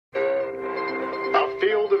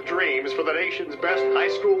dreams for the nation's best high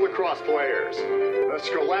school lacrosse players. The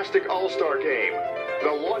Scholastic All-Star Game,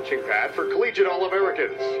 the launching pad for collegiate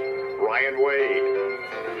All-Americans. Ryan Wade,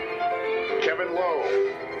 Kevin Lowe,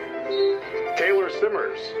 Taylor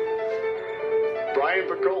Simmers, Brian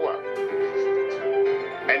Picola,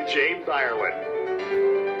 and James Ireland.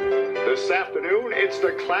 This afternoon, it's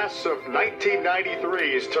the class of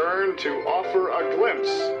 1993's turn to offer a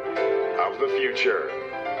glimpse of the future.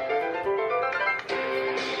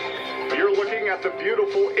 You're looking at the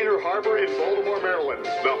beautiful Inner Harbor in Baltimore, Maryland,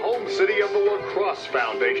 the home city of the Lacrosse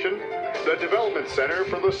Foundation, the development center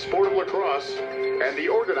for the sport of lacrosse, and the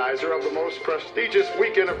organizer of the most prestigious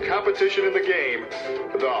weekend of competition in the game,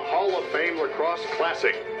 the Hall of Fame Lacrosse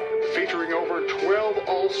Classic, featuring over 12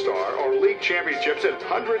 All-Star or League championships and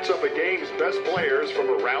hundreds of the game's best players from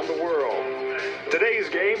around the world. Today's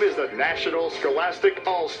game is the National Scholastic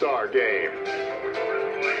All-Star Game.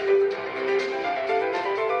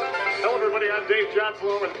 Hello, everybody. I'm Dave Johnson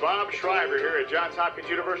along with Bob Schreiber here at Johns Hopkins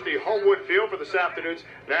University Homewood Field for this afternoon's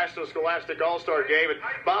National Scholastic All-Star Game. And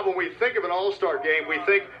Bob, when we think of an All-Star Game, we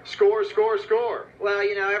think score, score, score. Well,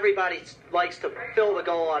 you know, everybody likes to fill the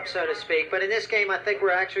goal up, so to speak. But in this game, I think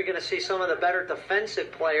we're actually going to see some of the better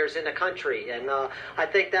defensive players in the country. And I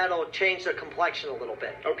think that'll change the complexion a little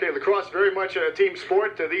bit. Okay, lacrosse very much a team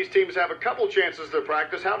sport. These teams have a couple chances to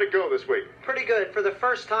practice. How'd it go this week? Pretty good. For the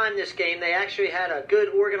first time this game, they actually had a good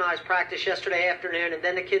organized practice yesterday afternoon, and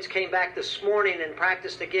then the kids came back this morning and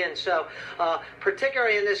practiced again. So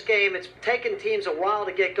particularly in this game, it's taken teams a while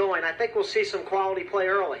to get going. I think we'll see some quality play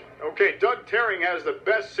early. Okay, Doug Terring has the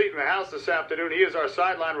best seat in the house this afternoon. He is our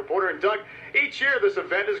sideline reporter. And Doug, each year this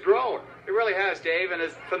event has grown. It really has, Dave,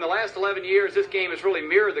 and from the last 11 years, this game has really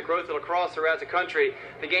mirrored the growth of lacrosse throughout the country.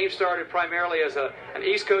 The game started primarily as an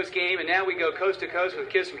East Coast game, and now we go coast to coast with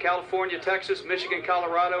kids from California, Texas, Michigan,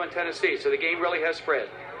 Colorado, and Tennessee. So the game really has spread.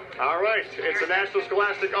 All right, it's the National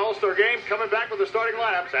Scholastic All-Star Game. Coming back with the starting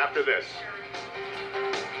lineups after this.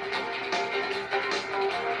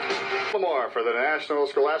 More for the National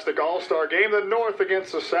Scholastic All-Star Game, the North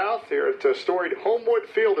against the South here at storied Homewood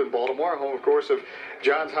Field in Baltimore, home, of course, of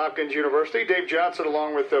Johns Hopkins University. Dave Johnson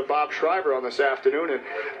along with Bob Schreiber on this afternoon. And,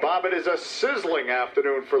 Bob, it is a sizzling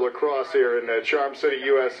afternoon for lacrosse here in Charm City,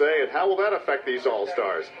 USA. And how will that affect these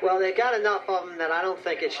All-Stars? Well, they got enough of them that I don't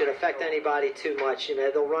think it should affect anybody too much. You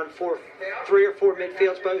know, they'll run three or four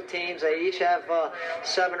midfields, both teams. They each have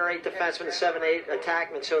 7 or 8 defensemen and 7 or 8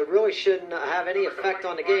 attackmen, so it really shouldn't have any effect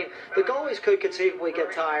on the game. The goalies could conceivably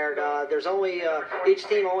get tired. There's only each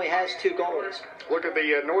team only has 2 goalies. Look at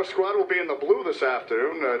the North squad will be in the blue this afternoon.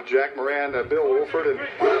 Jack Moran, Bill Wolford, and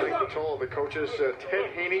Frank Patel, the coaches, Ted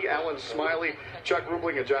Haney, Alan Smiley, Chuck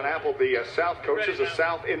Rubling, and John Apple, the South coaches. The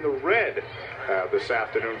South in the red this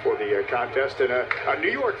afternoon for the contest, and a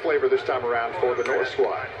New York flavor this time around for the North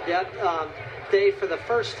squad. Yep. Dave, for the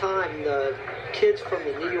first time, the kids from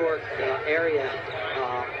the New York area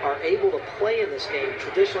are able to play in this game.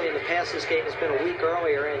 Traditionally, in the past, this game has been a week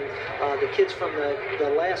earlier, and the kids from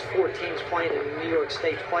the last 4 teams playing in the New York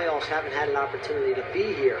State playoffs haven't had an opportunity to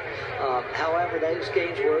be here. However, those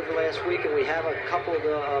games were over last week, and we have a couple of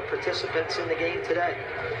the participants in the game today.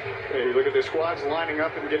 Hey, you look at the squads lining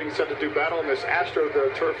up and getting set to do battle in this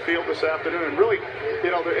Turf field this afternoon. And really,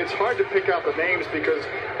 you know, it's hard to pick out the names because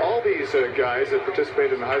all these guys that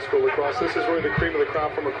participate in the high school lacrosse, this is really the cream of the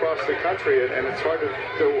crop from across the country. And it's hard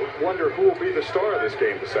to wonder who will be the star of this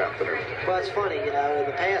game this afternoon. Well, it's funny, you know, in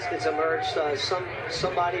the past it's emerged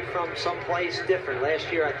somebody from someplace different. Last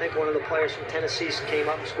year, I think one of the players from Tennessee came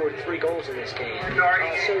up and scored 3 goals in this game.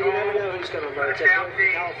 So you never know who's going to emerge. That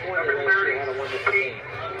player from California last year had a wonderful game.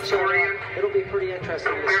 So it'll be pretty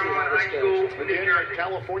interesting to see how this goes. Again,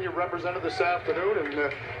 California represented this afternoon, and the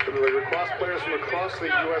lacrosse players from across the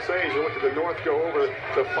USA, as you look at the North, go over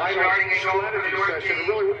the final strategy session.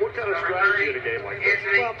 Really, what kind of strategy in a game like this?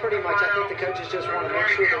 Well, pretty much. I think the coaches just want to make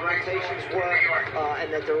sure the rotations work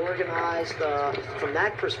and that they're organized from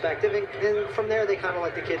that perspective, and from there they kind of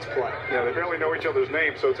let the kids play. Yeah, they barely know each other's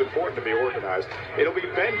names, so it's important to be organized. It'll be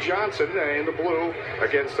Ben Johnson in the blue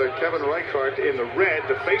against Kevin Reichart in the red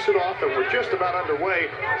to face it off, and we're just about underway.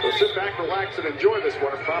 So sit back, relax, and enjoy this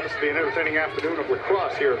one. It promises to be an entertaining afternoon of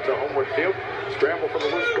lacrosse here at Homewood Field. Scramble for the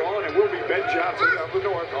loose ball, and it will be Ben Johnson of the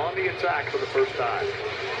North on the attack for the first time.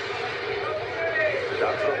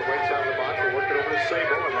 Johnson on the right side of the box. We'll work it over to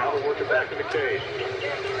Sabo, and now we'll work it back in the cage.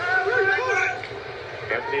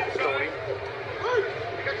 Anthony Tony.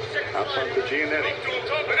 Out front to Giannetti.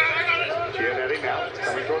 Giannetti now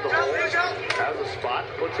coming toward the hole. Has a spot,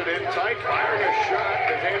 puts it in tight, firing a shot.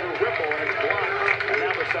 There's Andrew Whipple, and it's blocked. And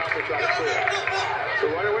now the South will try to clear. So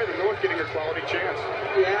right away, the North getting a quality chance.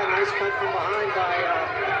 Yeah, nice cut from behind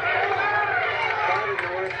by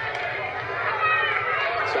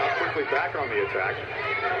quickly back on the attack.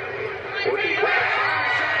 Working quick.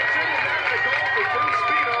 It's in the net. The goal for Tim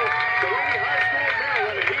Spino, Delaney High School of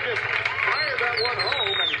Maryland, and he just fired that one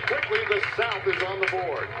home, and quickly the South is on the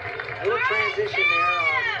board. A little transition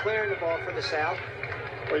there, clearing the ball for the South.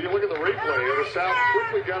 Well, you look at the replay. The South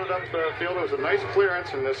quickly got it up the field. It was a nice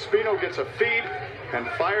clearance, and the Spino gets a feed and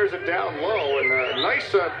fires it down low. And a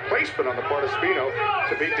nice placement on the part of Spino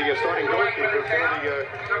to beat the starting goalkeeper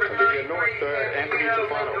for the North, Anthony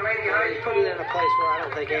Tufano. He put it in a place where I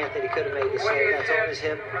don't think Anthony could have made the save. That's on his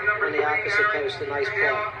hip on the opposite post. A nice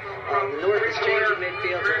play. The North is changing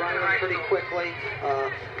midfields and running them pretty quickly.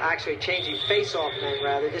 Actually changing face-off men,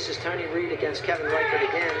 rather. This is Tony Reed against Kevin Reichert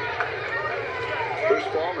again. Loose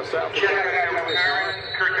ball in the South.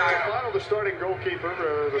 Tufano, the starting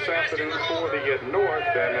goalkeeper this afternoon for the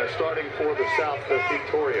North, and starting for the South,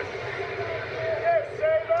 Victoria.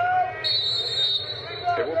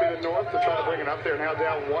 It will be the North to try to bring it up. They're now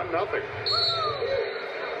down 1-0.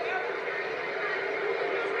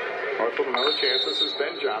 North with another chance. This is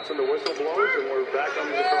Ben Johnson. The whistle blows, and we're back on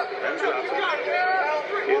the clock. Ben Johnson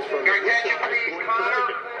is from the High School in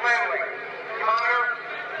Connecticut.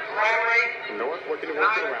 North looking to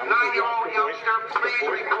work it around. 9-year-old youngster, please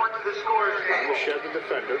report to the scorer's table. table. Shed the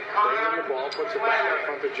defender, bringing the ball, puts it back in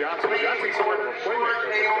front to Johnson. Johnson's somewhat of a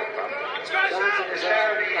playmaker. Johnson is a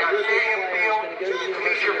really good player. He's going to go to the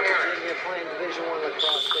University of Virginia playing Division I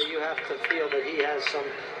lacrosse, so you have to feel that he has some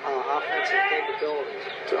offensive capabilities.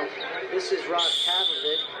 This is Rod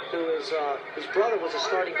Kavovit, who is his brother was a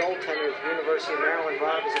starting goaltender at the University of Maryland.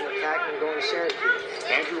 Rod is an attackman going to Syracuse.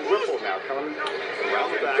 Andrew Whipple now coming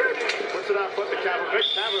around the back. Puts it out front to Kavovit.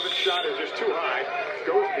 Kavovit's shot is just too high.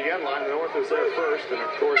 Goes to the end line. The North is there first, and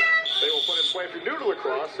of course they will put it in play. If you're new to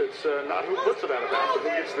lacrosse, it's not who puts it out of bounds,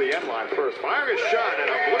 but who gets to the end line first. Firing a shot,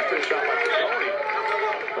 and a blister shot by Tony.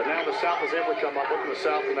 But now the South is able to come up with, and the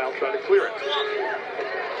South will now try to clear it.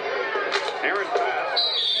 Aaron pass.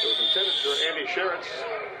 It was intended for Andy Sheritz,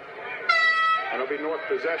 and it'll be North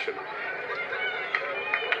possession.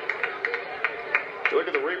 You look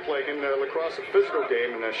at the replay in lacrosse, a physical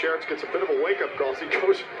game, and Sheritz gets a bit of a wake-up call as he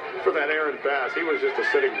goes for that errant pass. He was just a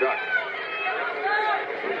sitting duck.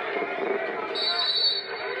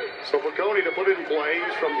 So Bocconi to put it in play.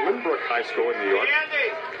 He's from Lynbrook High School in New York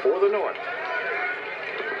for the North.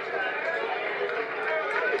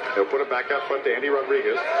 He'll put it back out front to Andy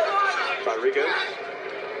Rodriguez. Rodriguez.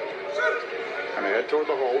 And head toward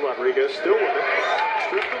the hole. Rodriguez still with it.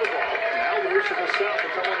 Stripped to the ball. Now loose in the South to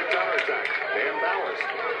come on the counterattack. Dan Bowers.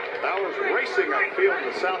 Bowers racing upfield in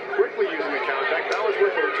the South, quickly using the counterattack. Bowers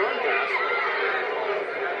with a return pass.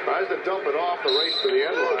 Tries to dump it off the race to the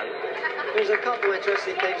end line. There's a couple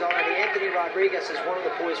interesting things already. Anthony Rodriguez is one of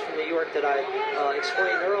the boys from New York that I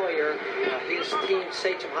explained earlier. His team,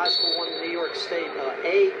 Sachem High School, won the New York State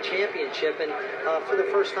A championship, and for the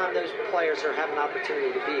first time, those players are having an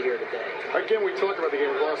opportunity to be here today. Again, we talked about the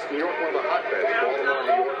game lost. New York, one of the hotbeds. Baltimore and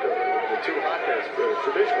New York, the two hotbeds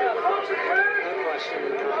traditionally. No question.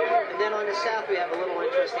 And then on the South, we have a little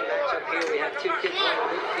interesting matchup here. We have two kids on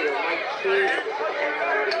the midfield, Mike Keene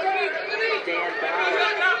and Dan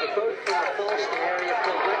Bowers, both from the Falston area,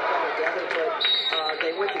 played netball together, but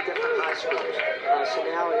they went to different high schools. So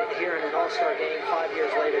now here in an all-star game, 5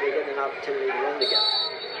 years later, they get an opportunity to run together.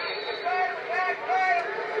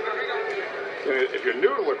 If you're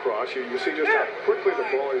new to lacrosse, you see just how quickly the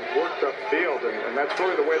ball is worked upfield, and that's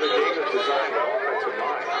really the way the game is designed with offensive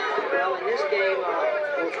mind. Well, in this game,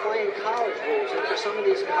 we're playing college rules, and for some of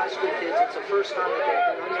these high school kids, it's the first time that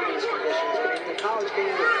they've been under these conditions, and in the college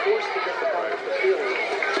game, they're forced to get the ball off the field.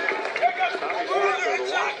 Tommy Smith, the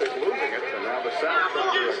loss is losing it, and now the South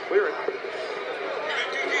trying to clear it.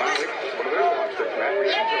 And finally, one of their long sticks, Matt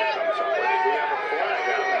Rienzo comes up with it. We have a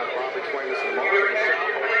flag out, and Bob explained this in the moment. The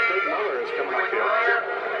South, Craig Muller is coming up here.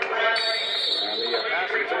 And the pass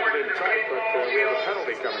is ended in tight, but we have a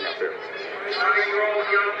penalty coming up here.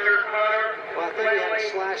 Well, I think we had a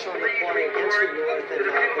slash on the play against the North, and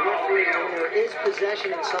the referee, when there is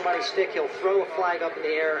possession in somebody's stick, he'll throw a flag up in the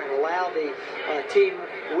air and allow the team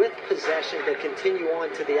with possession to continue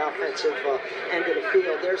on to the offensive end of the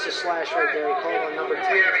field. There's a slash right there. He called on number 10,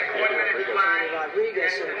 Anthony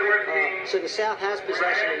Rodriguez. And, so the South has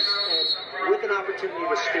possession and with an opportunity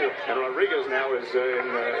to score. And Rodriguez now is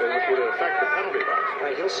would affect the penalty box.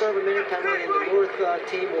 Right, he'll serve a minute penalty, and the North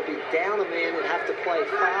team will be down a man and have to play 5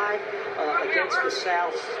 against the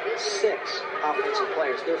South's 6 offensive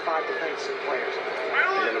players. They're 5 defensive players.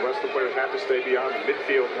 And the rest of the players have to stay beyond the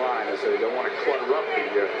midfield line as they don't want to clutter up the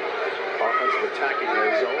offensive attacking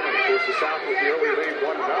zone. And of course, the South with the early lead,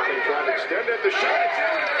 1-0, trying to extend it. The shot, it's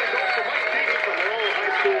in there. It goes to Mike Keene from Laurel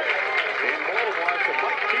High School in Baltimore. So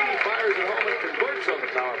Mike Keene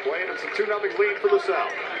It's a 2-0 lead for the South.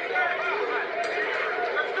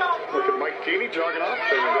 Look at Mike Keeney jogging off.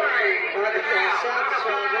 The South's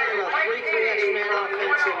running a 3-3 extra man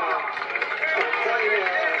offense, and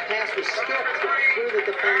pass was skipped through the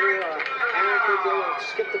defender. Aaron could go and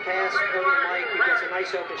skip the pass over to Mike. He gets a nice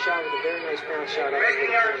open shot with a very nice bounce shot up.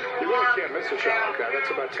 You really can't miss a shot like that. That's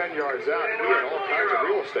about 10 yards out. He had all kinds of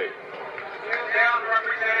real estate. Down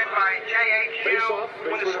represented by JHU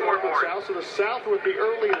with the scoreboard. So the South with the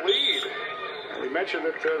early lead. And we mentioned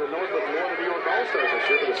that the North was more than the New York All-Stars this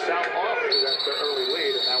year, but the South off to that early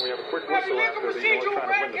lead, and now we have a quick whistle after the North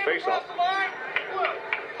trying to win the face-off.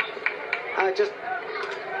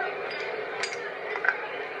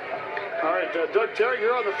 All right, Doug Terry,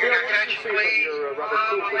 you're on the field. What did you see from your Robert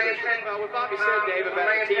Poole position? Well, what Bobby said, Dave, about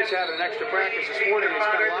the teams having an extra practice this morning, they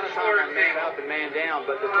spent a lot of time on man up and man down,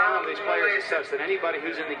 but the talent of these players is such that anybody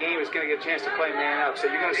who's in the game is going to get a chance to play man up. So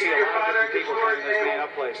you're going to see a lot of different people playing those man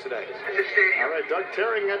up plays today. All right, Doug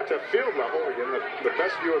Terry at field level. Again, the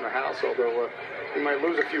best view in the house, although he might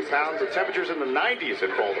lose a few pounds. The temperature's in the 90s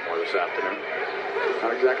in Baltimore this afternoon.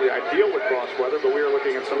 Not exactly ideal lacrosse weather, but we are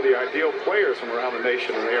looking at some of the ideal players from around the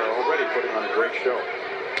nation, and they are already putting on a great show.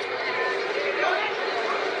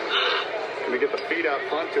 Going to get the feed out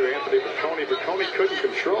front to Anthony Bocconi. Bocconi couldn't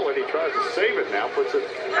control it. He tries to save it now, puts it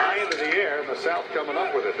high into the air, and the South coming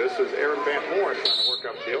up with it. This is Aaron Van Horn trying to work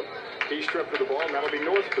upfield. He stripped to the ball, and that'll be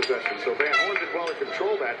North's possession. So Van Horn did well to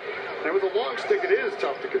control that. And with a long stick, it is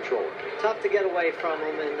tough to control it. Tough to get away from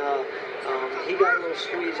him, and he got a little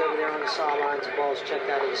squeeze over there on the sidelines. The ball's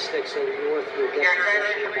checked out of the stick, so North will get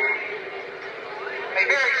possession back. A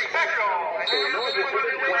very special. So North will put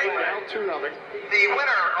it in play now 2-0. The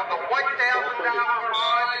winner of the $1,000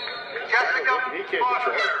 prize, Jessica He can't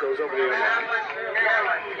control it. Goes over the end line.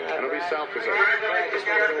 And it'll be South possession. I just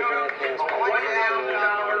made a little bad pass.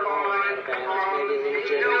 Maybe a little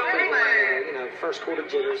jitters, first quarter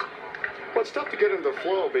jitters. Well, it's tough to get into the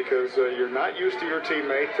flow because you're not used to your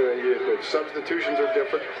teammate. The substitutions are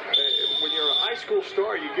different. When you're a high school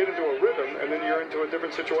star, you get into a rhythm, and then you're into a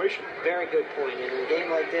different situation. Very good point. And in a game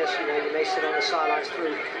like this, you may sit on the sidelines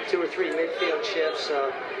through 2 or 3 midfield shifts,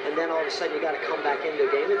 and then all of a sudden you got to come back into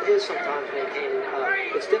a game. It is sometimes maintaining.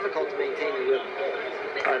 It's difficult to maintain your rhythm.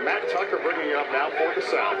 All right, Matt Tucker bringing it up now for the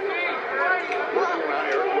South. Working around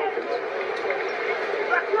Eric Wilkins.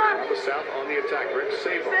 Now the South on the attack. Rick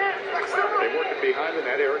Sabo. They work it behind the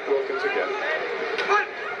net. Eric Wilkins again.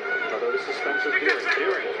 Although the suspense is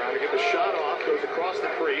Deering trying to get the shot off. Goes across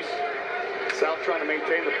the crease. South trying to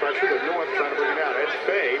maintain the pressure. The North trying to bring it out. Ed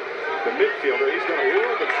Fay, the midfielder, he's going to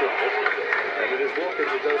rule the trouble. And it is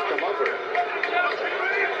Wilkins that does come up with it.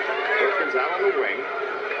 Wilkins out on the wing.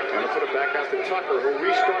 And they'll put it back out to Tucker, who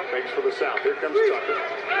restart makes for the South. Here comes Tucker.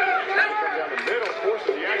 Tucker comes down the middle,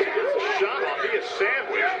 forces the action, gets the shot off. He is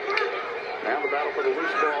sandwiched. Now the battle for the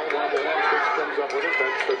loose ball. One of the long kicks comes up with it.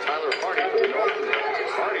 That's the Tyler Hardy for the North.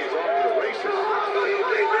 Hardy is off to the races.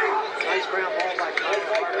 Nice ground ball by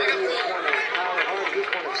Tyler Hardy. He's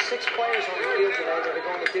one of 6 players on the field today that are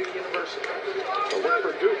going to Duke University. So look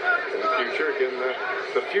for Duke in the future. Again,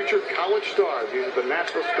 the future college stars. These are the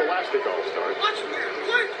National Scholastic All-Stars.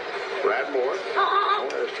 Brad Moore.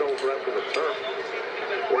 There's trouble for after the turf.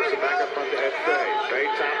 Works it back up front to Ed Fay. Fay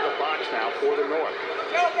top of the box now for the North.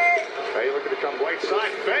 Fay looking to come right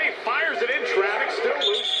side. Fay fires it in traffic. Still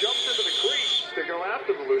loose. Jumps into the crease to go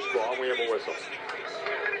after the loose ball. And we have a whistle.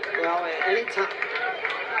 Well, anytime.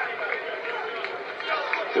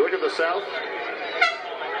 You look at the South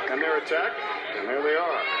and their attack, and there they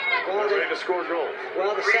are. Well, they're ready to score goals.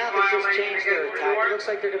 Well, the South has just changed their attack. It looks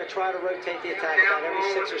like they're going to try to rotate the attack about every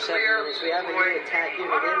 6 or 7 minutes. We have a new attack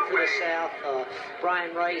unit in for the South.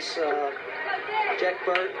 Brian Rice, Jack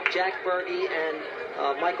Bertie, and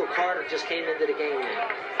Michael Carter just came into the game now.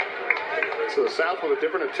 So the South with a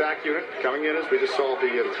different attack unit coming in as we just saw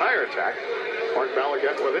the entire attack. Mark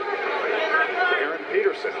Balaguet with it. Aaron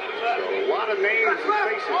Peterson. So a lot of names and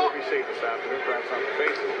faces will be seen this afternoon. Perhaps not the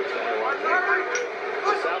faces, but certainly a lot of names.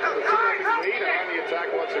 The South with a 2-0 lead and on the attack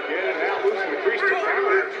once again. And now losing the crease to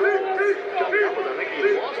Brown in trouble. Coming up with it. I think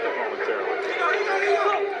he lost it momentarily.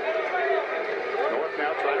 North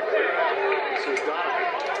now trying to clear it out. This is Donovan.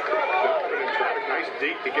 Donovan in traffic. Nice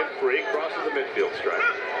deep to get free. Crosses the midfield stripe.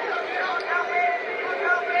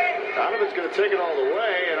 Donovan's going to take it all the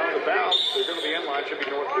way, and on the bounce, they're going to be in line. Should be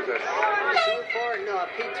North possession. So far,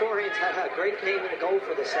 Pete Torian's had a great game in the goal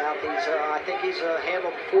for the South. I think he's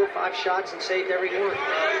handled 4 or 5 shots and saved every one.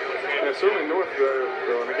 Yeah, certainly North,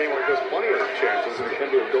 in a game like this, plenty of chances, and it can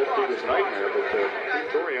be a goalkeeper's nightmare. But Pete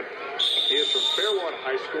Torian, he is from Fairlawn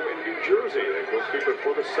High School in New Jersey, the goalkeeper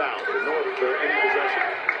for the South. The North in possession.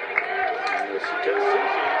 And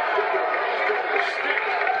Susie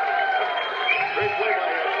Great play by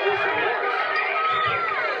Olsen Morris.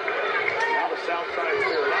 Now the south side is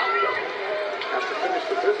cleared out. After finish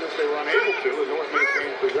the business, they were unable to. The North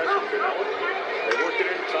maintained possession. They worked it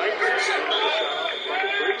in tight. The shot off in front of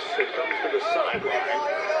the crease. It comes to the sideline.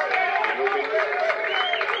 And it'll be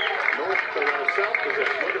North to south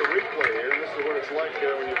possession. Look at a replay here. This is what it's like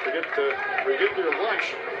when you forget your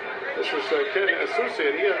lunch. This was Ken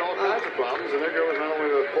Associate. He had all kinds of problems, and there goes not only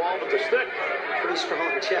the ball but the stick. Pretty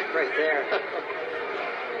strong check right there.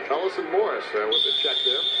 Ellison Morris with the check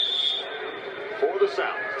there for the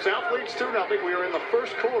South. South leads 2-0. We are in the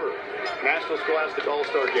first quarter. National Scholastic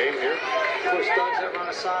All-Star game here. Of course, Doug's over on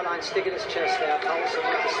the sideline sticking his chest out. Ellison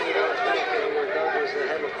went to see it on his backfield where Doug was the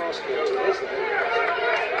head lacrosse coach. So this is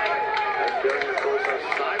Gary, of course, our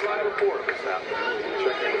sideline reporter this afternoon. We'll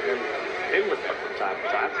check in with him from time to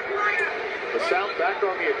time. The South back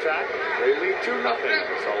on the attack. They lead 2-0 in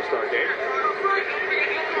this All-Star game.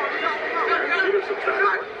 Aaron Peterson trying to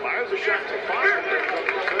work. Fires a shot to fire. All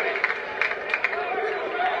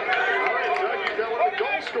right, Doug, you've got one of the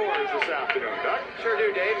goal scorers this afternoon, Doug. Sure do,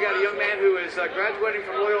 Dave. Got a young man who is graduating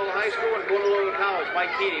from Loyola High School and going to Loyola College,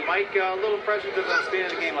 Mike Keeney. Mike, a little impressions of being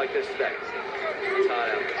in a game like this today. It's hot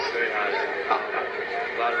out. It's very hot. A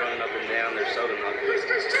lot of running up and down. They're southern luckily.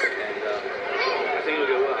 And I think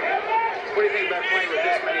it'll go well. What do you think about playing with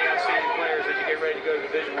this many outstanding players as you get ready to go to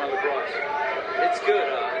Division I lacrosse? It's good.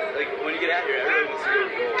 Like when you get out here, everybody wants to go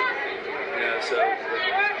to goal. You know, so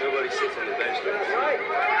nobody sits on the bench. And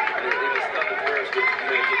it's tough at first, but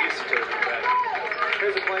you get used to it.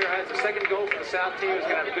 Here's a player who has the second goal for the South team. Who's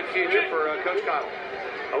going to have a good future for Coach Kyle.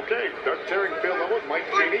 Okay, Doug Terring filled in with Mike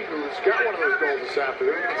Keeney, who's got one of those goals this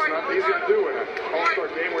afternoon. It's not easy to do in an All-Star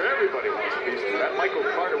game where everybody wants a piece of that. Michael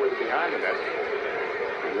Carter was behind the net.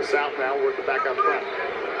 And the South now work it back up front.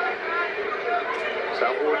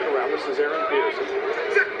 South working around. This is Aaron Peterson. Working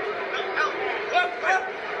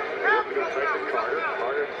it tight to Carter.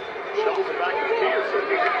 Carter shovels it back to Peterson.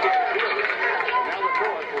 And now the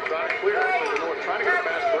North will try to clear it. So the North trying to get a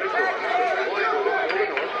fast break going. Wide with it for the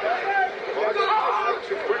North. Carter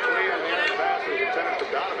too quickly, and the end pass is intended for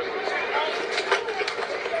Donovan.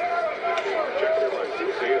 Check there by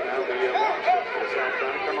Susie, and now the launch for the South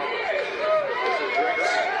trying to come up with it. This is Drigger.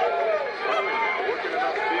 Coming now, working it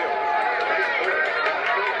upfield. Nice play.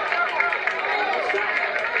 The South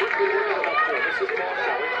quickly working it upfield. This is Paul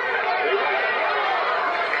Kelly. They run it.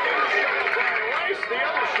 Shot by Rice. The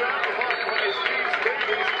other shot blocked by Steve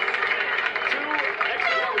Davies. Two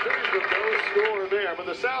excellent opportunities with no score there. But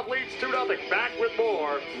the South leads 2-0. Back with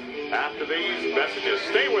more after these messages.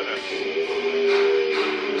 Stay with us.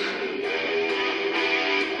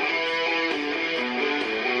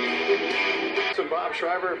 Bob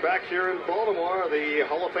Schreiber back here in Baltimore. The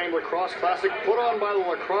Hall of Fame Lacrosse Classic put on by the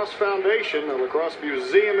Lacrosse Foundation. The Lacrosse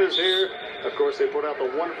Museum is here. Of course, they put out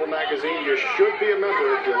the wonderful magazine. You should be a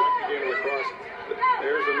member if you like the game of lacrosse.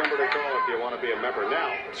 There's the number to call if you want to be a member.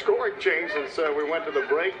 Now, scoring change since we went to the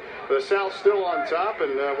break. The South still on top,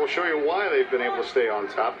 and we'll show you why they've been able to stay on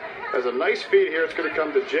top. There's a nice feed here. It's going to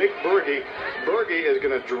come to Jake Berge. Berge is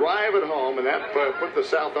going to drive it home, and that put the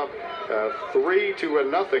South up 3-0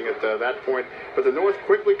 at that point. But the North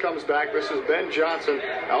quickly comes back. This is Ben Johnson.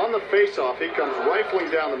 On the face-off, he comes rifling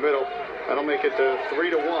down the middle. That'll make it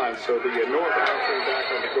 3-1. So the North answering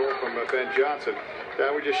back on the goal from Ben Johnson.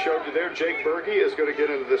 That we just showed you there. Jake Berge is going to get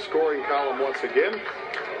into the scoring column once again.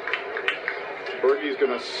 Berge is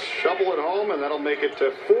going to shovel it home, and that'll make it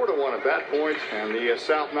 4-1 at that point. And the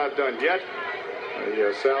South not done yet.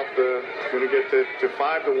 The South going to get to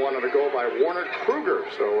 5-1 on a goal by Warner Kruger.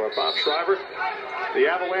 So Bob Schreiber, the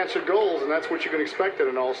avalanche of goals, and that's what you can expect in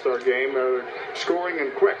an All-Star game, scoring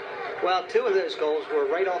and quick. Well, two of those goals were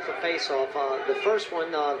right off the face-off. The first one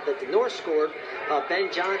that the North scored, Ben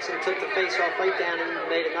Johnson took the face-off right down and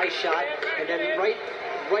made a nice shot. And then right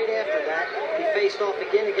after that, he faced off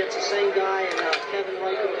again against the same guy, and Kevin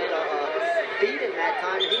Reichel made a beat him that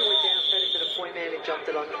time. And he went down, fed it to the point man, and dumped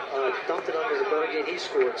it under the Berge, and he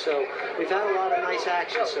scored. So we've had a lot of nice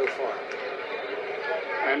action so far.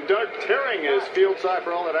 And Doug Terring is fieldside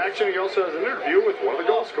for all that action. He also has an interview with one of the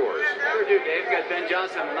goal scorers. Sure do, Dave. Got Ben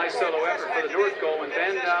Johnson, a nice solo effort for the North goal. And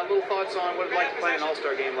Ben, little thoughts on what it'd like to play an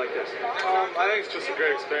All-Star game like this? I think it's just a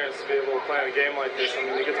great experience to be able to play in a game like this. I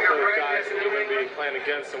mean, you get to play with guys that you're going to be playing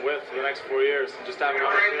against and with for the next 4 years. And just having an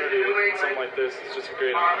opportunity with something like this, it's just a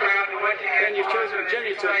great honor. Ben, you've chosen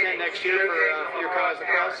Virginia to attend next year for your college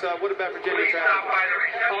lacrosse. What about Virginia travel?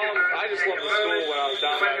 I just love the school when I was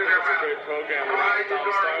down there. I think it's a great program. And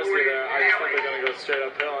Thomas Starsky there, I just think they're going to go straight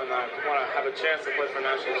uphill, and I want to have a chance to play for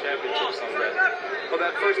national championship someday. Well,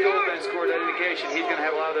 that first goal Ben scored, that indication he's going to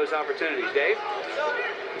have a lot of those opportunities. Dave?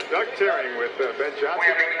 Doug Terring with Ben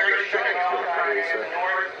Johnson.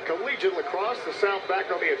 Collegiate Lacrosse, the South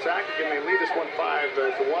back on the attack. Again, they lead this one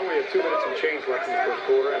 5-1. We have 2 minutes and change left in the first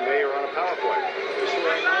quarter, and they are on a power play.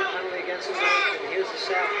 Sure, no penalty against the North, and here's the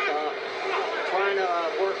South trying to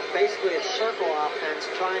work basically a circle offense,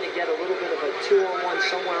 trying to get a little bit of a 2-on-1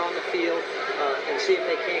 somewhere on the field and see if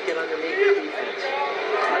they can't get underneath the defense.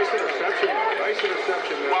 Nice interception. Nice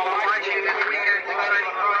interception. Well, I want you this weekend,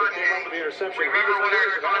 exciting for Came up with the interception. We will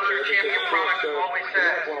learn from the champion promise, what we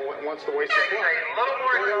said. Wants to waste the clock.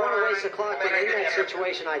 Well, they want to waste the clock, but in that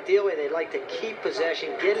situation, ideally, they'd like to keep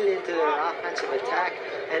possession, get it into their offensive attack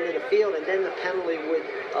end of the field, and then the penalty would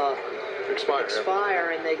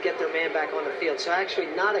expire, and they get their man back on the field. So actually,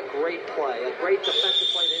 not a great play. A great defensive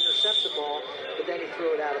play to intercept the ball, but then he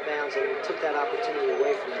threw it out of bounds and took that opportunity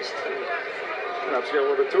away from his team. Perhaps get a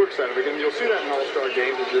little bit too excited. Again, you'll see that in all-star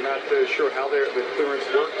games if you're not sure how the clearance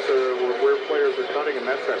works or where players are cutting and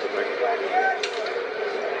that type of thing.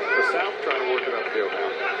 The South trying to work it upfield now.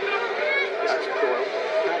 That's Doyle.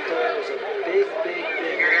 Matt Doyle is a big play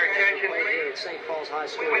here at St. Paul's High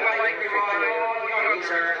School. He's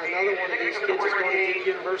another one of these kids is going to Duke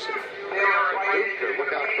University.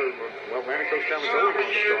 Look out for, well, Manning Coach Cameron's always on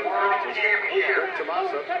the strong. Greg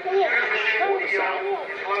Tomasa for the South.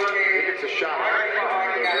 He gets a shot.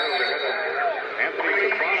 Anthony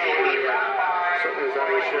Tefano certainly has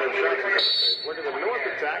had his share of shots. Look at the North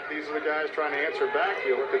attack. These are the guys trying to answer back.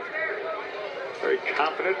 You look at very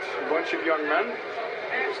confident bunch of young men.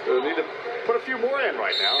 Just need to put a few more in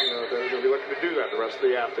right now. And they're going to be looking to do that the rest of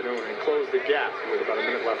the afternoon and close the gap with about a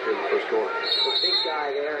minute left here in the first quarter. The big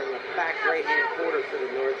guy there in the back right-hand quarter for the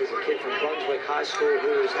North is a kid from Brunswick High School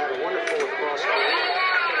who has had a wonderful lacrosse career.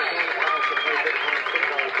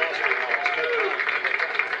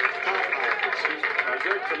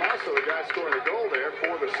 Greg Tommaso, the guy scoring the goal there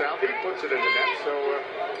for the South, he puts it in the net. So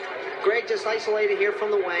Greg just isolated here from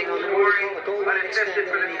the wing on the goal line extended,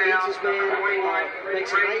 and he beats his man, makes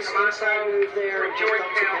a nice inside move there, and just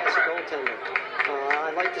dumps it past the goaltender.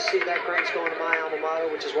 I'd like to see that. Greg's going to my alma mater,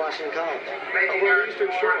 which is Washington College. Over Eastern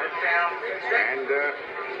Shore. And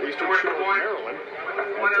Eastern Shore, Maryland.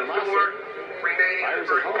 And Tommaso fires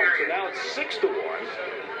it home. So now it's 6-1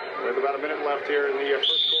 with about a minute left here in the first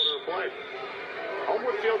quarter of play.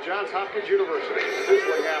 Homewood Field, Johns Hopkins University.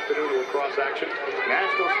 Sizzling afternoon of lacrosse action.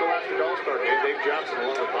 National Scholastic All-Star game. Dave Johnson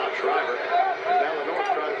along with Bob Schreiber. And now the North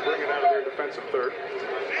trying to bring it out of their defensive third.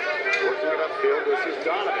 Working it upfield. This is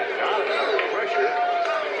Donovan. Donovan under pressure.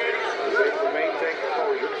 Is able to maintain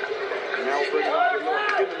composure. And now we'll bring it up to the North.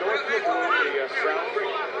 Again, the North in the blue, the South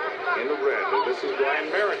in the red. And this is Brian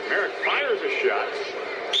Merrick. Merrick fires a shot.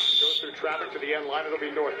 Goes through traffic to the end line. It'll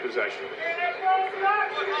be North possession.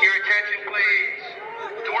 Your attention, please.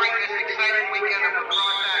 During this exciting weekend of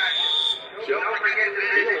lacrosse action, don't forget to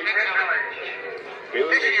visit the village.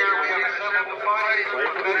 This year we have assembled the finest Play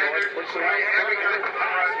for the North, puts it out in front.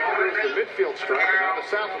 Now there's the midfield stripe, and now the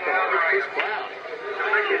South will come over Chris Brown.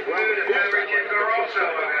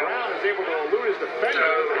 Brown is able to elude his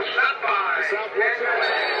defender. The South works out.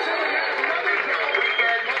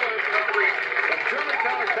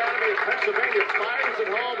 Germantown Academy of Pennsylvania fires it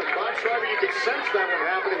home, and Bob Schreiber, you could sense that one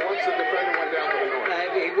happening once the defender went down to the North.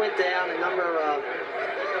 He went down, and number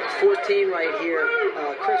 14 right here,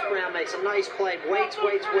 Chris Brown makes a nice play, waits,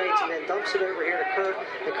 and then dumps it over here to Kurt,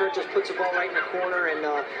 and Kurt just puts the ball right in the corner, and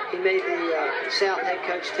he made the South head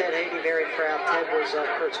coach, Ted Haiti, very proud. Ted was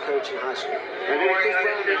Kurt's coach in high school. And then Chris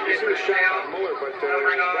Brown, you see the shot by Muller, but Brown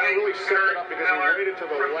really set it up because he waited to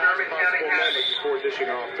the last possible moment before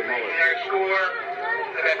dishing off to Muller.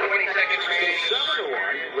 About 20 seconds remaining.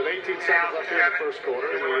 7-1 with 18 seconds left here in the first quarter,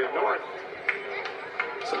 and the North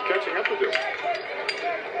some catching up to do.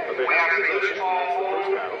 But they have possession. That's the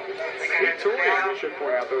first battle. Pete Torres, we should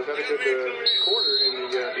point out, though, has had a good quarter in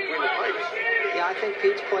the between the pipes. Yeah, I think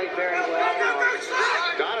Pete's played very well.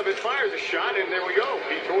 Donovan fires a shot, and there we go.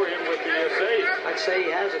 Pete Torres with the save. I'd say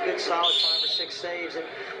he has a good solid 5 or 6 saves. And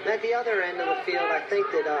at the other end of the field, I think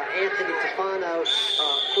that Anthony Tefano, of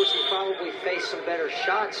course, he's probably faced some better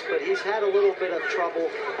shots, but he's had a little bit of trouble.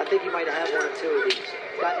 I think he might have had 1 or 2 of these.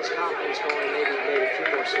 Got his confidence going, maybe made a few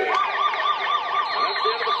more saves. And that's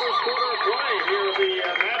the end of the first quarter of play here at the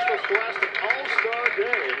National Scholastic All-Star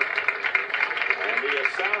Game. And the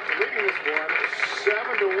South leading this one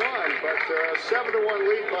 7-1, but 7-1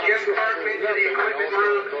 lead by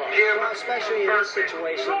well, especially in this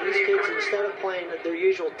situation, these kids, instead of playing their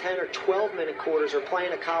usual 10 or 12-minute quarters, are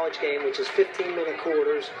playing a college game, which is 15-minute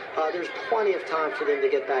quarters. There's plenty of time for them to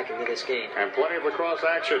get back into this game. And plenty of lacrosse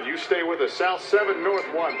action. You stay with us. South 7, North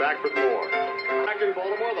 1. Back with more. Back in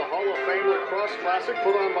Baltimore, the Hall of Fame Lacrosse Classic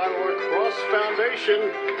put on by the Lacrosse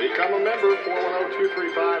Foundation. Become a member.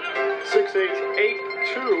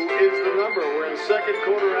 410-235-6882 is the number. We're in second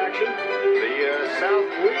quarter action. The South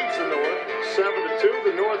leads the North 7-2.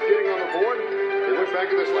 The North getting on the board. You look back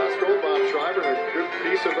at this last goal, Bob Schreiber, and a good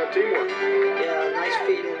piece of teamwork. Yeah, nice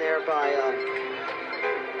feed in there by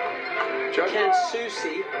Ken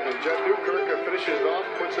Susi. And Judd Newkirk finishes it off,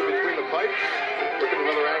 puts it between the pipes. Look at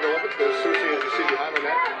another angle of it. There's Susi, as you see behind the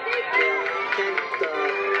net. Yeah, Ken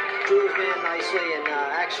drew his man nicely and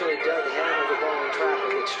actually dug the handle of the ball in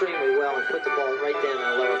traffic extremely well and put the ball right down in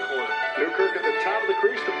the lower corner. Newkirk at the top of the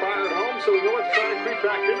crease to fire it home, so the North trying to creep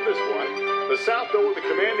back into this one. The South, though, with the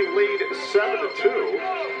commanding lead 7-2.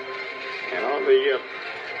 And on the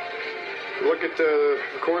look at,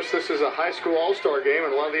 of course, this is a high school all-star game,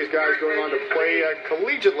 and a lot of these guys going on to play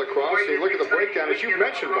collegiate lacrosse. So you look at the breakdown, as you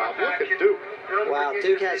mentioned, Bob, look at Duke. Wow,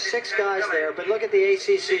 Duke has 6 guys there, but look at the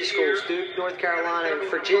ACC schools, Duke, North Carolina, and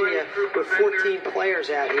Virginia, with 14 players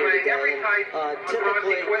out here today. And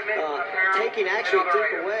typically, taking actually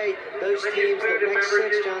Duke away, those teams, the next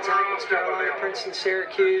 6, Johns Hopkins, Carolina, Princeton,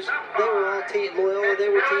 Syracuse, they were all Loyola, they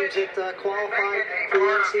were teams that qualified for the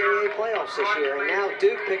NCAA playoffs this year. And now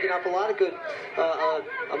Duke picking up a lot of good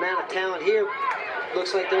amount of talent here.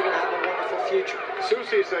 Looks like they're going to have a wonderful future.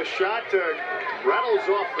 Susi's shot rattles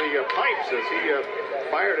off the pipes as he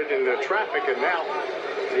fired it into traffic, and now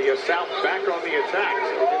the South back on the attack.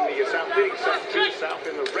 So in the South leading 7-2, South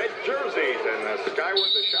in the red jerseys, and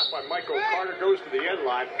skyward the shot by Michael Carter goes to the end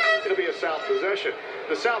line. It'll be a South possession.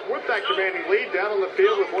 The South with that commanding lead down on the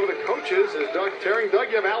field with one of the coaches is Doug Terring.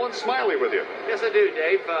 Doug, you have Alan Smiley with you. Yes, I do,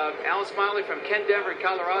 Dave. Alan Smiley from Kent, Denver,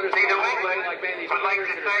 Colorado. Like, man, these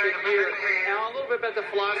players that are sitting here. Now, a little bit about the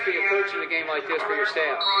philosophy of coaching a game like this for your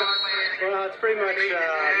staff. Well, it's pretty much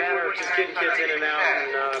a matter of just getting kids in and out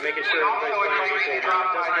and making sure everybody's playing equal.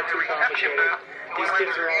 It doesn't get too complicated. These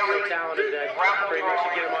kids are all so talented that pretty much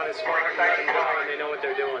you get them on his spot and let them go, and they know what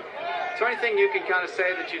they're doing. Is there anything you can kind of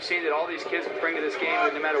say that you've seen that all these kids bring to this game,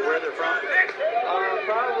 no matter where they're from?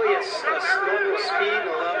 Probably a level of speed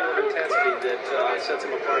and a level of intensity that sets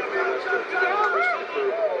them apart from the rest of the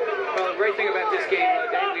crew. Well, the great thing about this game,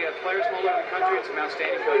 Dave, we have players from all over the country and some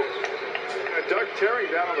outstanding coaches. Doug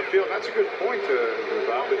Terring down on the field. That's a good point,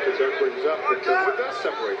 Bob, that Doug brings up. But what does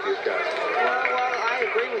separate these guys? Well, I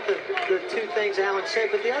agree with the 2 things Alan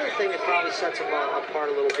said, but the other thing that probably sets them apart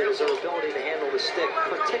a little bit is their ability to handle the stick,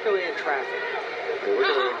 particularly in traffic. Well, look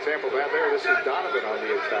at an example of that there. This is Donovan on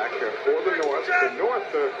the attack for the North. The North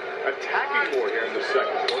attacking more here in the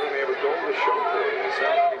second quarter, and they have a goal to show for it. The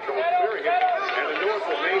South in control clearing it, and the North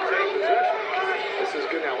will maintain possession. This is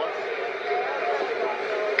Ganella.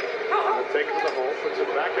 Take it to the hole, puts it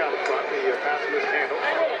back out front. The pass mishandled.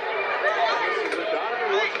 This is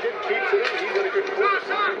Donovan once again keeps it in. He's got a good quarter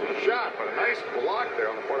shot, but a nice block there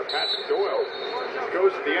on the part of Patrick Doyle.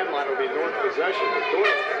 Goes to the end line. It'll be North possession, but Doyle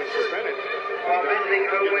can prevent it.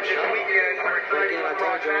 Again, I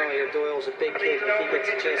told you earlier, Doyle's a big kid. If he gets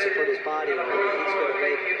a chance to put his body on it, he's going to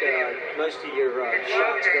make most of your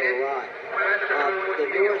shots go awry. The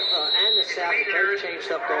North and the South have both changed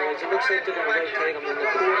up goals. It looks like they're going to rotate them in the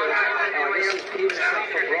quarters. This is Peterson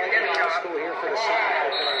from Broadway High School here for the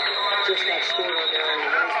South. Just got scored on there. A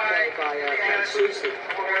nice play by Ken Susi.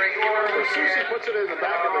 So Susi puts it in the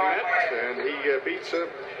back of the net, and he beats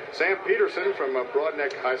Sam Peterson from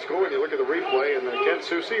Broadneck High School. And you look at the replay, and Ken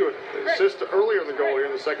Susi with assist earlier in the goal here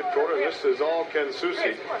in the second quarter. And this is all Ken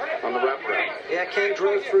Susi on the wraparound. Yeah, Ken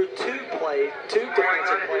drove through 2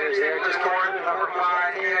 defensive players there. Just kept coming hard with his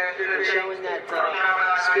left hand and showing that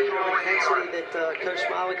speed and intensity that Coach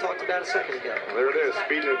Smiley talked about a second ago. Well, there it is,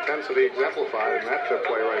 speed and intensity exemplified in that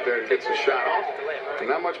play right there. He gets the shot off. And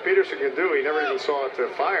not much Peterson can do. He never even saw it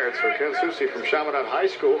fired. So Ken Susi from Chaminade High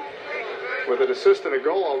School with an assist and a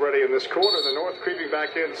goal already in this quarter. The North creeping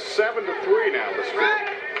back in 7-3 now the score.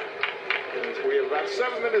 And we have about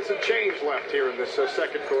 7 minutes and change left here in this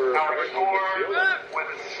second quarter. Our score with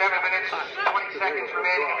 7 minutes, 20 seconds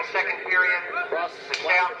remaining in the second period. The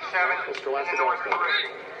South 7, the North 3.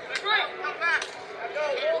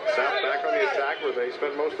 South back on the attack where they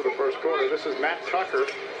spent most of the first quarter. This is Matt Tucker,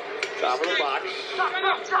 top of the box.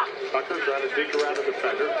 Tucker trying to dig around the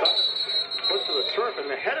defender. Put to the turf, and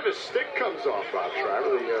the head of his stick comes off, Bob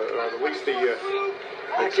Schreiber. At least the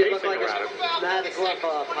Actually, it looked like the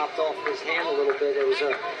glove popped off his hand a little bit. It was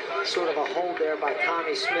a sort of a hold there by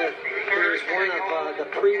Tommy Smith, who is one of the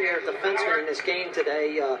premier defensemen in this game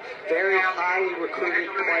today. Very highly recruited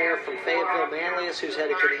player from Fayetteville Manlius, who's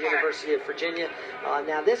headed to the University of Virginia.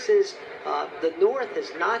 Now, this is the North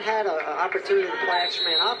has not had an opportunity to play extra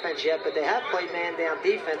man offense yet, but they have played man down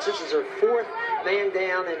defense. This is their fourth man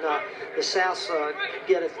down, and the South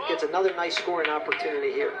gets another nice scoring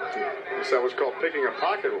opportunity here. So that was called picking a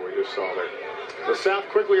pocket, what we just saw there. The South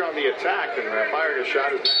quickly on the attack, and firing a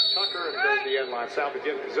shot is Matt Tucker, and goes to the end line. South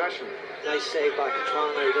again possession. Nice save by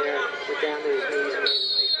Catrano there. Went down to his knees and made a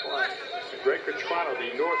nice play. Greg Catrano,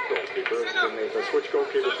 the North goalkeeper, has been the switch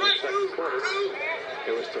goalkeeper for the second quarter.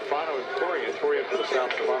 It was Stefano and Torian. Torian for the South,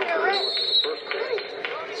 Stefano for the North in the first quarter.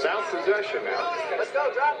 South possession now. Let's go,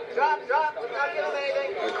 drop. Let's not give them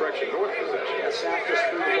anything. Correction, North possession. Yeah, South just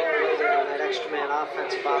threw the ball away there on that extra man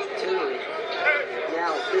offensive opportunity.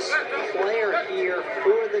 Now, this player here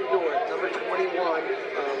for the North, number 21,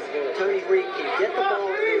 Tony Reed, can get the ball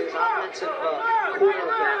into his offensive corner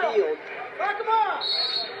of the field.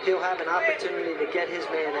 He'll have an opportunity to get his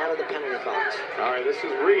man out of the penalty box. All right, this is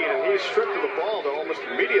Reed, and he's stripped of the ball almost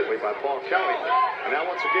immediately by Paul Kelly. And now,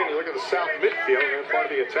 once again, you look at the South midfield. They're part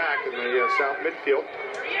of the attack in the South midfield.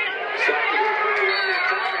 South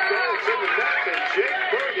it's in the net, and Jake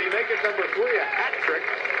Berge making number 3 a hat trick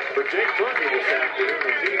for Jake Berge this afternoon.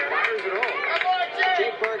 And he fires it home.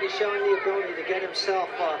 Jake Berge is showing the ability to get himself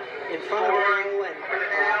in front of the goal and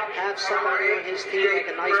have somebody on his team make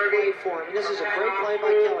a nice play for him. And this is a great play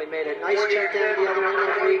by Kelly. Made a nice check down the other end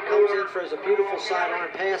of the league, comes in for a beautiful sidearm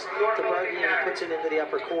pass to Berge, and he puts it into the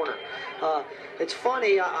upper corner. It's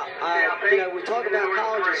funny, we talk about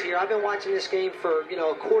colleges here. I've been watching this game for,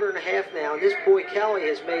 a quarter and a half now, and this boy Kelly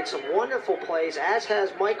has made some wonderful plays, as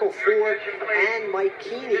has Michael Ford and Mike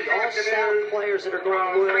Keeney, all South players that are going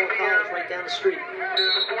to Loyola College right down the street.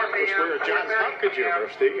 Of course, we're at Johns Hopkins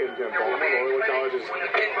University in Baltimore. Loyola College is,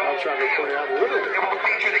 I'll try to point out literally.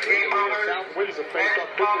 The South wins the face-off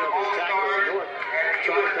quickly on the attack of the North.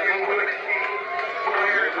 Trying to come up with it.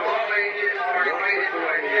 North quickly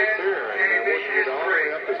on the clear, and they're working it all the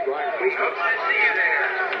way up as Brian Kuzma.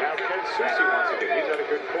 And now Ken Susi once again. He's had a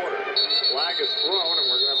good quarter. Flag is thrown, and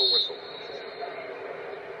we're going to have a whistle.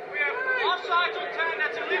 Offsides on 10,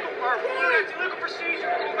 that's illegal. That's illegal procedure.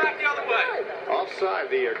 Go back the other way. Offside,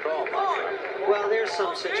 the call. Well, there's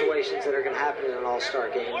some situations that are going to happen in an all-star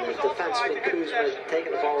game. The defenseman Kuzma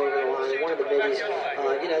taking the ball over the line. One of the middies,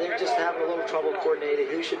 they're just having a little trouble coordinating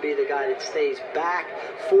who should be the guy that stays back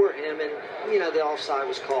for him, and the offside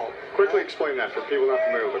was called. Quickly explain that for people not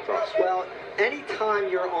familiar with lacrosse. Well, anytime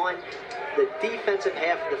you're on the defensive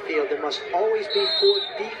half of the field, there must always be 4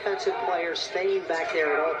 defensive players staying back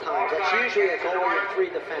there at all times. That's usually a goalie and 3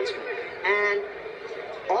 defensemen. And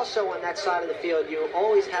also on that side of the field, you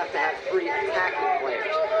always have to have 3 attacking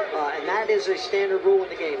players. And that is a standard rule in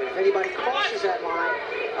the game. And if anybody crosses that line,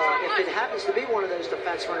 if it happens to be one of those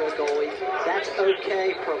defensemen or the goalie, that's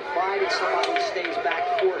okay, provided somebody stays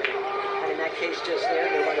back for him. And in that case, just there,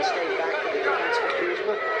 nobody stayed back for the defenseman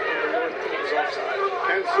Kuzma, and the North team is offside.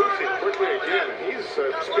 Ken Susi quickly again, and he's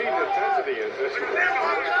speed and intensity is his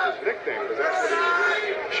nickname, because that's what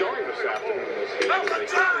he's showing this afternoon in this game.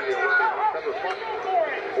 Trevor Buck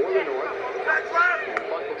for the North, and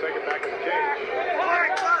Buck will take it back in the cage.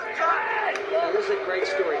 Now, this is a great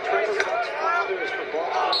story. Trevor Buck's father is from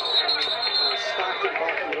Baltimore, Stockton,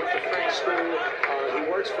 Baltimore, went to French school. He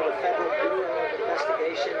works for the Federal Bureau of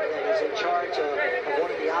Investigation, and is in charge of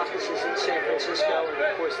one of the offices in San Francisco, and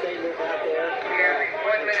of course they live out there.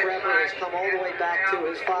 And Trevor has come all the way back to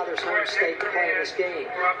his father's home state to play in this game.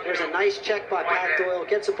 There's a nice check by Pat Doyle,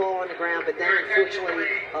 gets the ball on the ground, but then unfortunately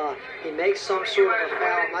he makes some sort of a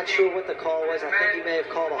foul. I'm not sure what the call was. I think he may have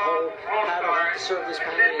called a hold. Pat will have to serve this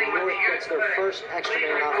penalty, and North gets their first extra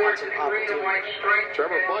man offensive opportunity.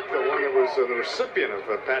 Trevor Buck, the one that was the recipient of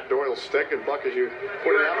Pat Doyle's stick, and Buck, as you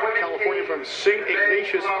pointed out, from California, from St.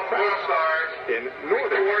 Ignatius Prep in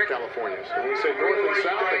Northern California. So when we say North and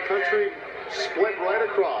South, the country split right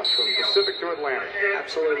across from Pacific to Atlantic.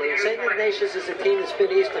 Absolutely. And St. Ignatius is a team that's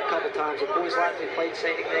been east a couple times. The boys likely played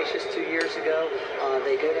St. Ignatius 2 years ago.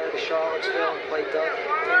 They go down to Charlottesville and play Doug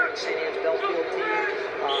and St. Anne's Belfield team.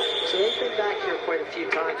 So they've been back here quite a few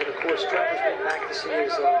times. And of course, Trevor's been back to see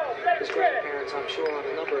his grandparents, I'm sure, on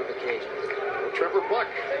a number of occasions. Well, Trevor Buck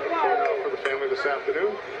for the family this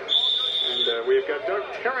afternoon. And And we've got Doug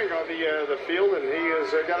Terring on the field, and he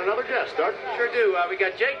has got another guest. Doug? Sure do. We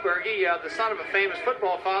got Jake Berge, the son of a famous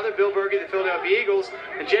football father, Bill Berge, the Philadelphia Eagles.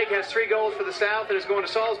 And Jake has 3 goals for the South and is going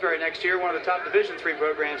to Salisbury next year, one of the top Division III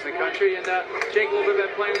programs in the country. And Jake, a little bit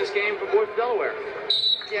about playing this game for boy from Delaware.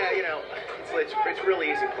 Yeah, you know, it's really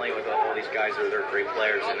easy playing with all these guys. They're great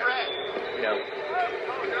players, and you know,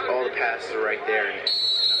 all the passes are right there, and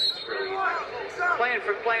it's really easy. Playing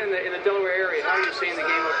in the Delaware area, how are you seeing the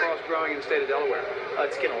game of lacrosse growing in the state of Delaware?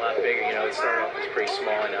 It's getting a lot bigger. You know, it started off as pretty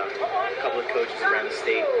small, and a couple of coaches around the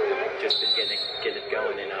state have just been getting it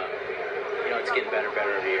going, and you know, it's getting better and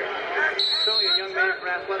better every year. Certainly a young man from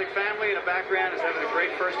an athletic family and a background is having a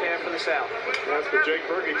great first half for the South. That's for Jake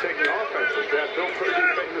Berge taking offense. His dad, Bill Berge,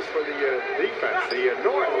 famous for the defense. The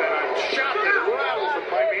North, and a shot that rattles the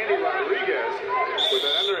pipe. Andy Rodriguez with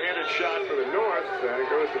an underhanded shot for the North, and it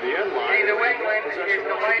goes to the end line.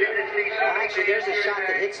 Actually, there's a shot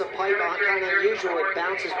that hits the pipe, kind of unusual. It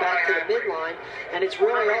bounces back to the midline, and it's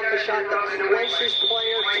really off the shot. The closest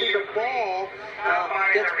player to the ball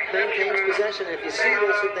maintains possession. And if you see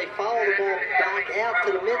this, if they follow the ball back out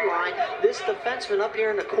to the midline, this defenseman up here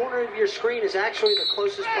in the corner of your screen is actually the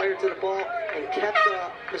closest player to the ball and kept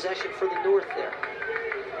possession for the North there.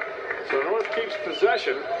 So North keeps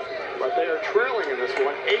possession, but they are trailing in this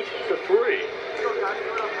one, 8-3.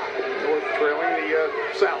 North trailing the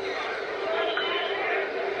South.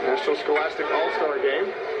 National Scholastic All-Star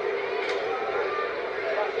Game.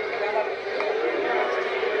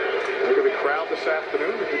 Look at the crowd this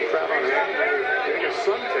afternoon. The big crowd on hand. They're getting a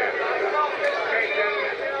suntan.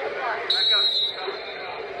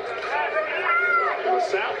 And the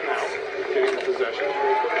South now getting the possession.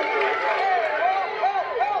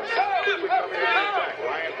 Quickly coming in the attack.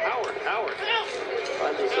 Ryan Howard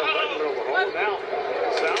finds himself right in the middle of the hole. Now,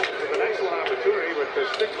 South with an excellent opportunity, but the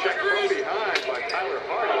stick check from behind by Tyler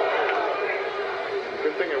Hardy.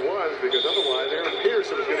 Good thing it was, because otherwise Aaron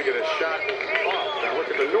Peterson was going to get a shot off. Now look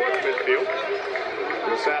at the North midfield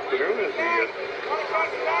this afternoon as we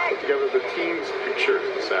put together the team's pictures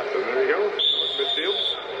this afternoon. There you go, North midfield.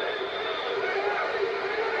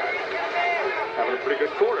 Having a pretty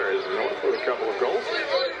good quarter is North with a couple of goals.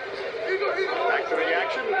 Back to the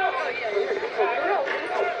action.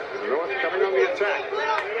 North coming on the attack.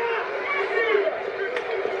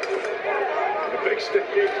 The big stick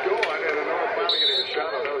keeps going, and the North finally getting a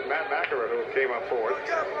shot on. That was Matt McEnroe who came up forward.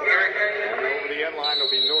 And over the end line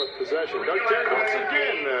will be North possession. Doug Terry once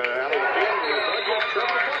again out of the field.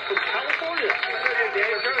 Trevor Buck from California.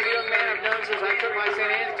 Dave, Trevor's a young man I've known since I took my St.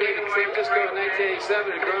 Anne's team in San Francisco in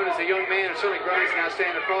 1987, and grown as a young man, and certainly grown as an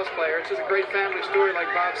outstanding lacrosse player. It's just a great family story, like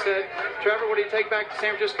Bob said. Trevor, what do you take back to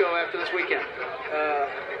San Francisco after this weekend?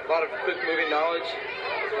 A lot of quick moving knowledge,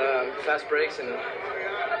 fast breaks, and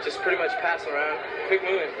just pretty much passing around. Quick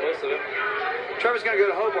moving, most of it. Trevor's going to go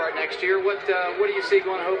to Hobart next year. What do you see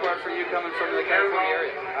going to Hobart for you coming from the California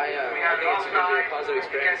area? I think it's going to be a positive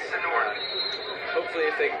experience. Hopefully,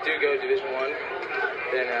 if they do go Division I,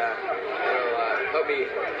 then it'll help me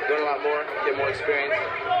learn a lot more, get more experience,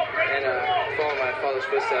 and follow my father's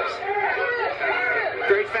footsteps.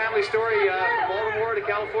 Great family story from Baltimore to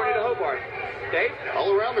California to Hobart. Dave?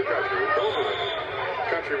 All around the country, both of them.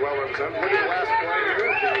 Country well represented. Look at the last play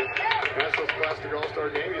here. The National Scholastic All-Star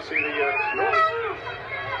Game. You see the North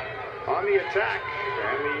on the attack.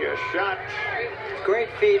 And the shot. Great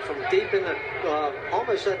feed from deep in the,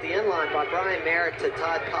 almost at the end line by Brian Merritt to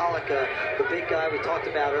Todd Pollock, the big guy we talked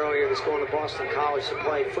about earlier that's going to Boston College to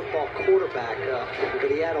play football quarterback. But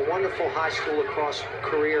he had a wonderful high school lacrosse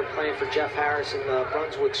career playing for Jeff Harris in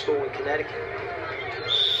Brunswick School in Connecticut.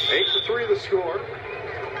 8-3 the score.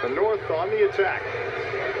 The North on the attack.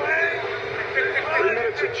 3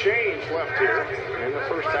 minutes of change left here in the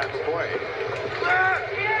first half of play.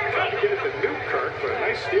 Trying to get it to Newkirk, but a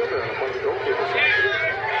nice steal there on the part of the goalkeeper.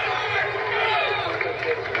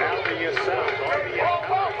 Now the South on the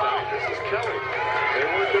outside. This is Kelly. They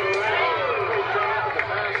work it around. The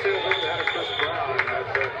pass sails over the head of Chris Brown, and that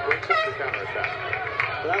breaks up the counterattack.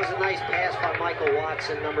 Well, that was a nice pass by Michael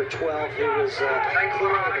Watson, number 12, who was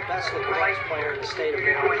clearly the best lacrosse player in the state of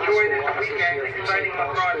Maryland. High school this year from St.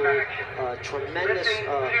 Paul School. Tremendous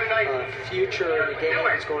future in the game.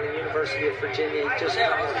 He's going to the University of Virginia. He just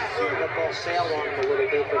kind of that ball sailed on him a little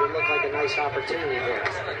bit, but it looked like a nice opportunity there.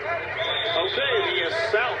 Okay, the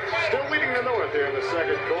South still leading the North here in the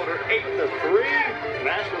second quarter, 8-3.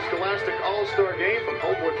 National Scholastic All-Star Game from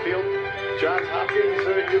Homewood Field, Johns Hopkins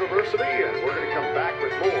University, and we're going to come back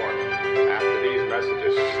with more after these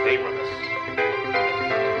messages. Stay with us.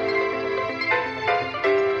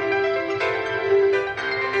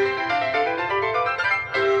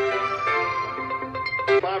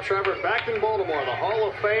 Bob Trevor, back in Baltimore, the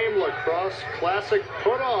Hall of Fame Lacrosse Classic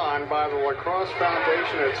put on by the Lacrosse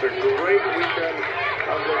Foundation. It's a great weekend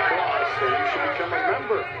of lacrosse, and you should become a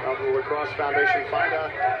member of the Lacrosse Foundation. Find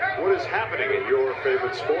out what is happening in your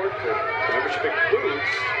favorite sport. The membership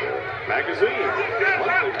includes magazine,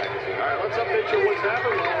 monthly magazine. All right, let's update you what's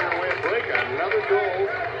happening on our way to break. Another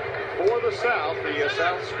goal for the South. The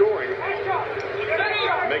South scoring.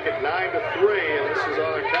 Make it 9-3, and this is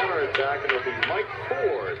on a counterattack. It'll be Mike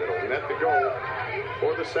Ford that'll net the goal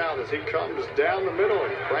for the South as he comes down the middle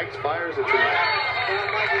and Franks fires at tonight. Well,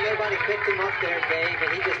 Michael, nobody picked him up there, Dave,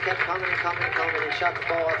 and he just kept coming and shot the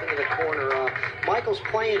ball up into the corner. Michael's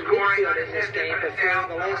playing midfield in this game, but for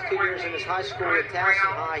the last 2 years in his high school at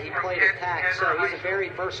Towson High, he played attack, so he's a very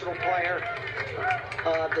versatile player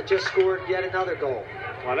that just scored yet another goal.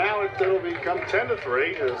 Well, now it'll become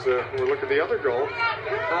 10-3 as we look at the other goal.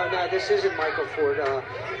 Oh, no, this isn't Michael Ford.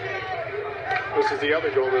 This is the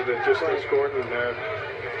other goal that they just scored, and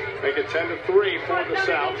make it 10-3 for the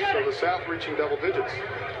South. So the South reaching double digits.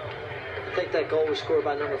 I think that goal was scored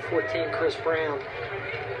by number 14, Chris Brown,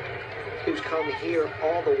 who's come here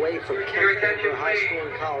all the way from Kent Denver High School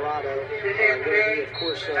in Colorado, where he, of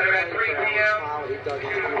course, played for Alan Smile. He dug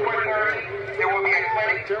into the there will be a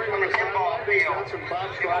clinic on the football field. It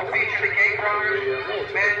will feature the Gate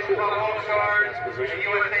Runners, men's All-Stars, and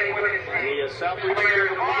USA Women's Team. The South reaching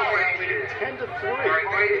 10-3.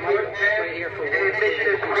 Right here for Will.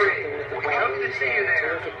 We hope to see you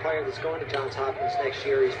there. Terrific player that's going to Johns Hopkins next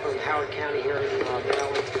year. He's from Howard County here in Maryland.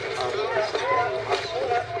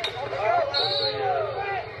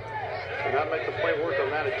 Cannot make the play work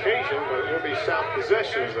on that occasion, but it will be South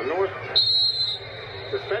possession as the North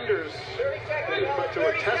defenders put to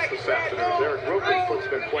a test this afternoon. Derek Roper puts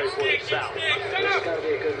them play for the South. This has got to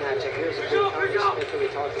be a good matchup. Here's a good Tommy Smith that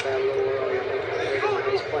we talked about a little earlier.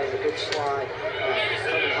 He's playing a good slide.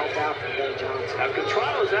 Coming to help out from Ben Johnson. Now,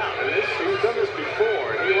 Contrano's out, and he's done this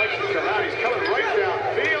before, and he likes to come out. He's coming right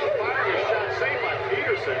downfield, firing a shot saved by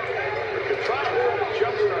Peterson. But Contrano trying to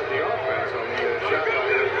jumpstart the offense on the shot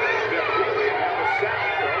by Jeff Healy, and now the South,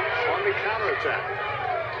 though, on the counterattack.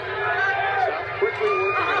 South quickly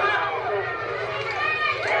working it out.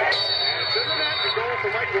 And it's in the net, the goal for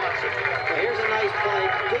Mike Watson. Well, here's a nice play.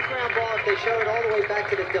 Good ground ball. They show it all the way back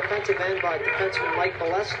to the defensive end by defenseman Mike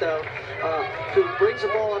Molesto, who brings the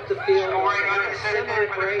ball up the field. A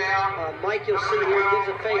semi-break. Mike, you'll see here, gives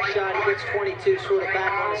a fake shot. He gets 22 sort of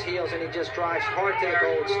back on his heels, and he just drives hard to the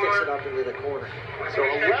goal and sticks it up into the corner. So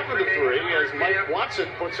 11-3 as Mike Watson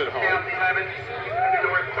puts it home.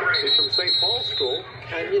 He's from St. Paul's School.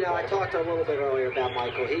 And, you know, I talked a little bit earlier about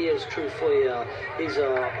Michael. He is truthfully, he's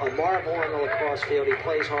a marvel on the lacrosse field. He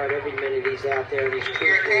plays hard every minute he's out there, and he's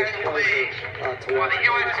truthfully a pleasure to watch.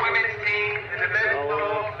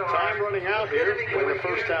 Time running out here in the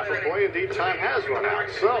first half of play. Indeed, time has run out.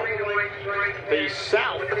 So, the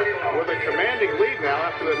South with a commanding lead now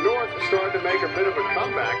after the North started to make a bit of a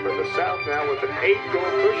comeback, but the South now with an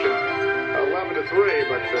 8-goal cushion. 11-3,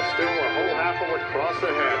 but still a whole half of lacrosse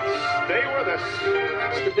ahead. Stay with us.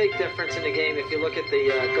 It's the big difference in the game. If you look at the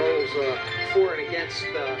goals for and against,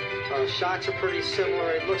 shots are pretty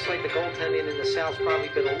similar. It looks like the goaltending in the South's probably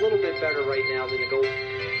been a little bit better right now than the goal.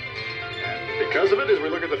 Because of it, as we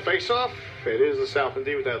look at the face-off, it is the South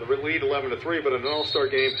indeed with that lead 11-3, but an all-star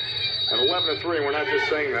game at 11-3, and we're not just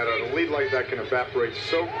saying that. A lead like that can evaporate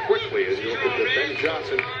so quickly as you look at the Ben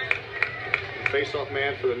Johnson face-off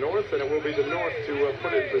man for the North, and it will be the North to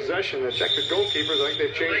put it in possession. And check the goalkeepers. I think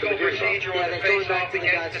they've changed the game. Yeah, they're going back to the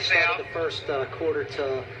guys that started the first quarter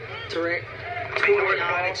to 29,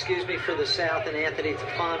 for the South, and Anthony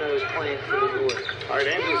Tefano is playing for the North. All right,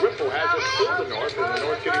 Andrew Whipple has it for the North, and the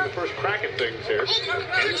North getting the first crack at things here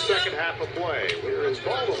in the second half of play. We're in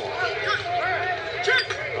Baltimore. A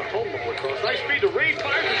home of lacrosse. Nice feed to Reed.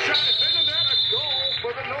 Fires a shot. It's in the net. A goal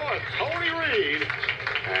for the North. Tony Reed.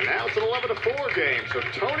 And now it's an 11-4 game. So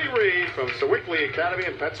Tony Reed from Sewickley Academy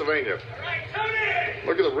in Pennsylvania.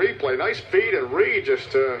 Look at the replay. Nice feed, and Reed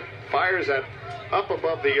just fires that up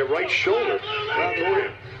above the right shoulder.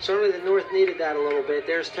 Well, certainly the North needed that a little bit.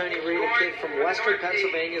 There's Tony Reed, a kid from Western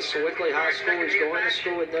Pennsylvania, Sewickley High School. He's going to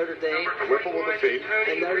school at Notre Dame. Whipple with the feed.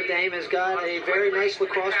 And Notre Dame has got a very nice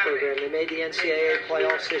lacrosse program. They made the NCAA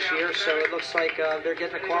playoffs this year, so it looks like they're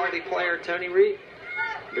getting a quality player, Tony Reed.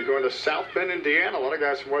 They're going to South Bend, Indiana. A lot of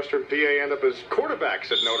guys from Western PA end up as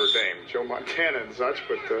quarterbacks at Notre Dame, Joe Montana and such.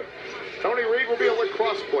 But Tony Reed will be a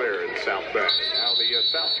lacrosse player in South Bend. Now the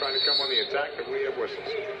South trying to come on the attack, and we have whistles.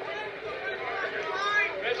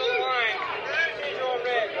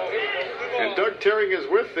 And Doug Terring is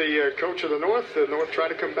with the coach of the North. The North try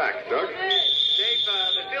to come back. Doug? Dave,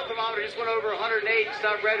 the field thermometer thermometer just went over 108,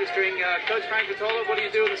 stopped registering. Coach Frank Vitola, what do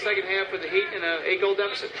you do in the second half with the Heat in an 8-goal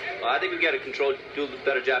deficit? Well, I think we got to do a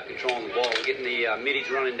better job controlling the ball. We're getting the middies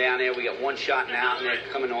running down there. We got one shot now, and they're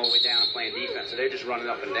coming all the way down and playing defense. So they're just running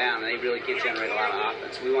up and down, and they really can't generate a lot of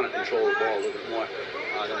offense. We want to control the ball a little bit more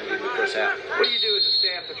than we did in the first half. What do you do as a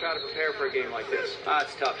staff to try to prepare for a game like this?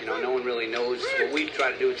 It's tough. No one really knows. What we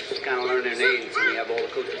try to do is just kind of learn their names, and we have all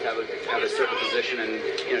the coaches have a certain position,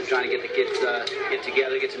 and trying to get the kids get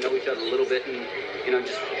together, get to know each other a little bit, and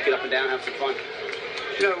just get up and down, have some fun.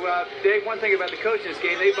 Dave, one thing about the coaches in this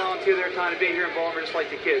game, they volunteer their time to be here in Baltimore just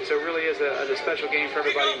like the kids. So it really is a special game for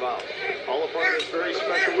everybody involved. All a part of this very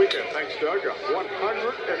special weekend. Thanks, Doug. 108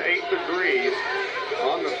 degrees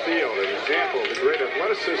on the field. An example of the great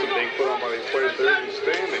athleticism being put on by these players. They're even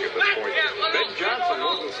standing at this point. Ben Johnson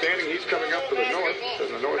wasn't standing. He's coming up to the north.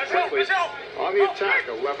 And the North quickly on the attack,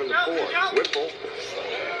 11-4. Whipple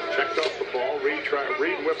checked off the ball. Reed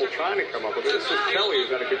and Whipple trying to come up with it. This is Kelly,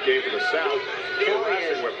 who's had a good game for the South.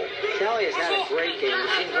 Kelly has had a great game. It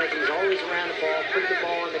seems like he's always around the ball, putting the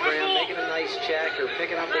ball on the ground, making a nice check, or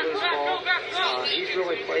picking up a loose ball. He's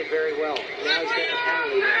really played very well. Now he's getting a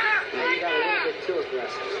penalty now. Now he got a little bit too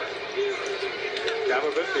aggressive.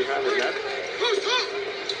 Gavovit behind the net.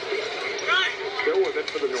 Still with it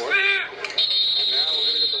for the North. And now we're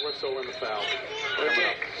going to get the whistle and the foul.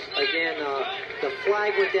 Again, the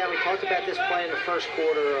flag went down. We talked about this play in the first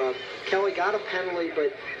quarter. Kelly got a penalty,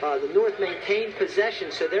 but the North maintained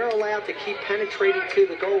possession, so they're allowed to keep penetrating to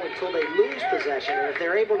the goal until they lose possession. And if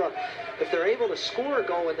they're able to score a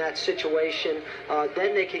goal in that situation,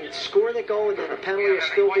 then they can score the goal, and then the penalty will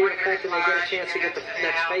still be in effect, and they get a chance to get the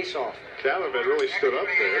next face-off. Gavovit really stood up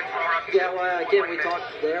there. Yeah, well, again, we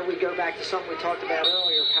go back to something we talked about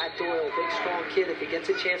earlier. Pat Doyle, big, strong kid. If he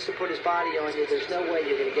gets a chance to put his body on you, there's no way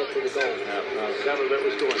you're going to get to the goal. Gavovit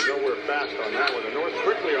was going nowhere fast on that one. The North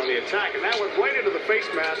quickly on the attack, and that went right into the face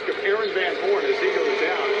mask of Aaron Van Horn as he goes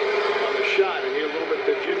down on the shot. And a little bit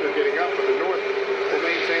to Junior getting up, but the North will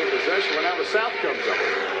maintain possession. But now the South comes up.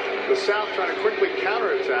 The South trying to quickly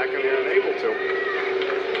counterattack, and they're unable to.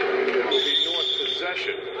 And it will be North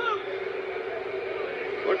possession.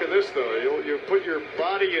 Look at this, though. You put your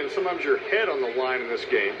body and sometimes your head on the line in this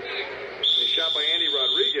game. A shot by Andy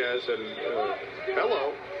Rodriguez, and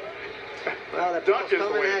hello. Well, that ball's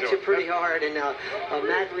coming at you pretty hard, and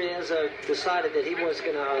Matt Rieza decided that he was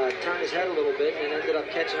going to turn his head a little bit, and ended up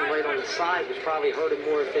catching him right on the side, which probably hurt him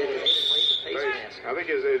more if it had hit him right in the face mask. I think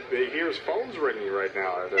he hears phones ringing right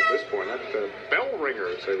now at this point. That's the bell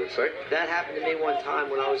ringers, they would say. That happened to me one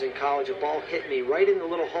time when I was in college. A ball hit me right in the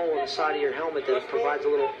little hole in the side of your helmet that provides a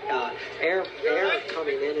little air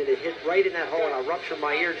coming in, and it hit right in that hole, and I ruptured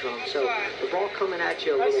my eardrum. So the ball coming at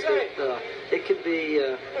you a little bit, it could be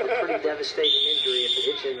a pretty devastating injury if it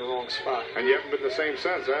hits you in the wrong spot. And you haven't been the same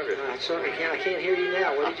since, have you? I certainly can't. I can't hear you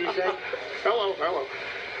now. What did you say? Hello.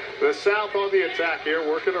 The South on the attack here,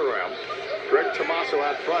 working around. Greg Tomaso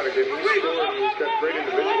out front. Again, he's scored. He's got great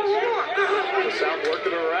individuals. The South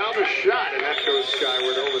working around, a shot, and that goes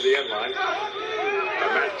skyward over the end line.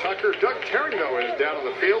 Matt Tucker. Doug Terring, though, is down on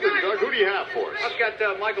the field. And Doug, who do you have for us? I've got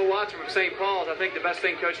Michael Watson from St. Paul's. I think the best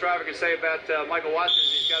thing Coach Driver can say about Michael Watson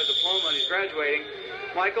is he's got a diploma and he's graduating.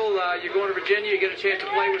 Michael, you're going to Virginia. You get a chance to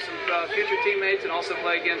play with some future teammates and also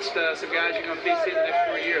play against some guys you're going to see in the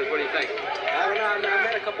next 4 years. What do you think? I don't know. I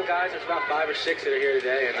met a couple guys. There's about 5 or 6 that are here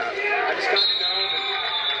today, and I just got to know them.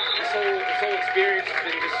 And this whole experience has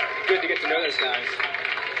been just good to get to know those guys.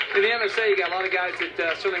 In the MSA, you got a lot of guys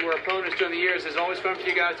that certainly were opponents during the years. Is it always fun for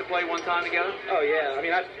you guys to play one time together? Oh, yeah. I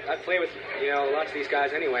mean, I play with, lots of these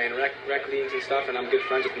guys anyway in rec leagues and stuff, and I'm good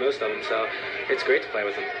friends with most of them, so it's great to play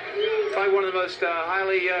with them. Probably one of the most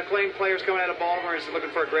highly acclaimed players coming out of Baltimore is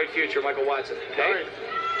looking for a great future, Michael Watson. All right.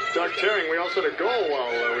 Doug Terring, we also had a goal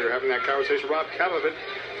while we were having that conversation. Rob Gavovit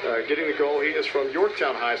getting the goal. He is from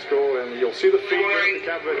Yorktown High School, and you'll see the feed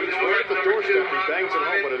there for Gavovit. He's right at the doorstep. He bangs it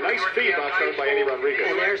home, but a nice feed box out by Andy Rodriguez.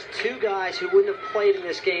 And there's 2 guys who wouldn't have played in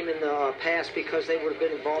this game in the past because they would have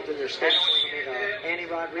been involved in their state tournament. Andy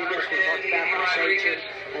Rodriguez, we talked about from Sachin,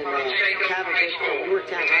 and Gavovit from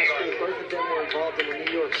Yorktown High School. Both of them were involved in the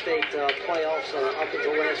New York State playoffs up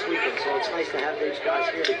until last weekend, so it's nice to have those guys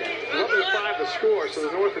here today. 11-5 to score, so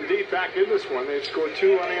the North indeed back in this one. They've scored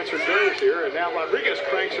 2 unanswered goals here, and now Rodriguez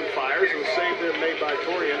cranks and fires, and the save there made by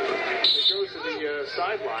Torian. It goes to the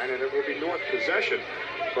sideline, and it will be North possession.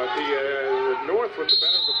 But the North with the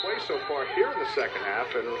better of the play so far here in the second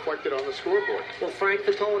half, and reflected on the scoreboard. Well, Frank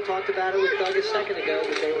Vitola talked about it with Doug a second ago,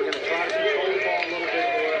 that they were going to try to control the ball a little bit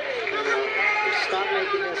more and stop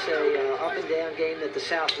making this a up and up-and-down game that the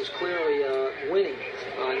South was clearly winning.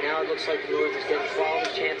 Now it looks like the North is getting quality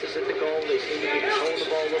chances at the goal. They seem to be controlling the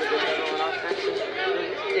ball a little bit better on offense and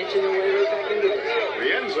inching their way right back into this.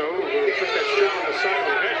 Rienzo will took that shot on the side of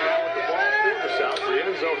the head now with the ball for the South.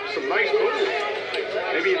 Rienzo, some nice moves.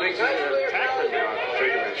 Maybe he thinks he's going to attack them now after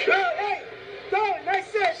taking that shot.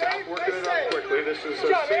 South working it up quickly. This is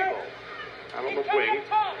Sabo out on the wing.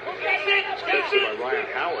 It's coached by Ryan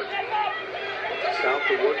Howard. South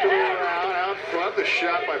to work it around out front. The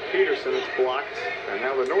shot by Peterson is blocked. And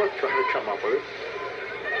now the North trying to come up with it.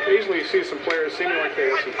 Occasionally you see some players seeming like they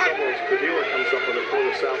have some trouble as Padilla comes up with it for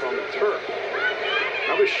the South on the turf.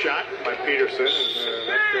 Another shot by Peterson, and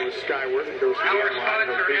that goes skyward and goes to the end line.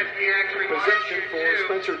 It'll be possession for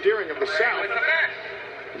Spencer Deering of the South.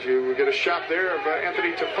 As you get a shot there of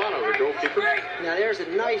Anthony Tefano, the goalkeeper. Now there's a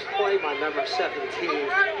nice play by number 17,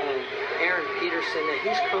 Aaron Peterson. Now,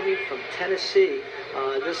 he's coming from Tennessee.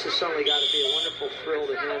 This has certainly got to be a wonderful thrill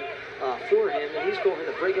to him, for him, and he's going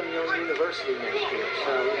to Brigham Young University next year.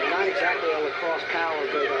 So not exactly a lacrosse power,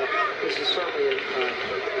 but this is certainly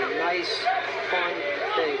a nice, fun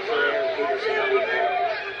thing for Aaron Peterson to be involved.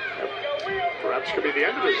 Perhaps could be the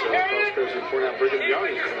end of his lacrosse career. As you point out, Brigham Young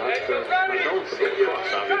is not known for the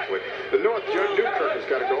lacrosse, obviously. The North, Judd Newkirk has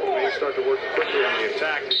got to go, and they start to work quickly on the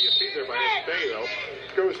attack. The feed there by Espay, though,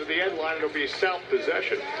 goes to the end line. It'll be South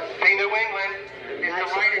possession. New England. And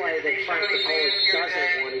that's a play that Frank DePaul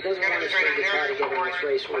doesn't want. He doesn't want his team to try to get in this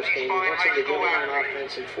racehorse game. He wants him to get in on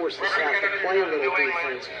offense and force the South to play a little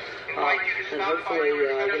defense. And hopefully,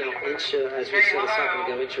 inch, as we said a second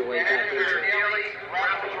ago, inch your way back into it.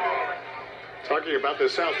 Talking about the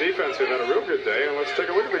South defense, they've had a real good day, and let's take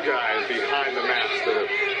a look at the guys behind the mats that have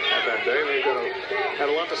had that day. They've had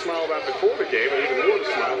a lot to smile about before the game, and even more to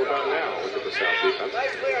smile about now. Look at the South defense.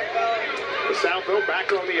 The South, though,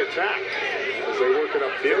 back on the attack as they work it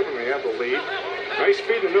upfield, and they have the lead. Nice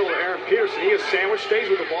feed in the middle of Aaron Peterson. He is sandwiched, stays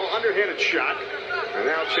with the ball, underhanded shot. And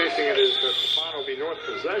now chasing it is Stefano be North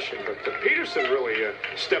possession. But Peterson really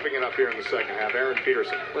stepping it up here in the second half. Aaron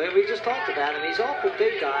Peterson. Well, we just talked about him. He's an awful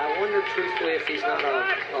big guy. I wonder, truthfully, if he's not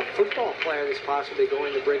a football player that's possibly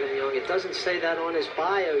going to Brigham Young. It doesn't say that on his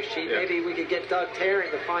bio sheet. Yeah. Maybe we could get Doug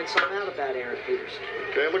Terring to find something out about Aaron Peterson.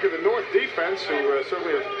 Okay, look at the North defense, who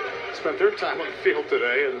certainly have spent their time on the field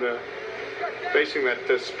today and facing that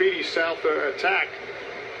speedy South attack.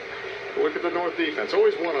 Look at the North defense.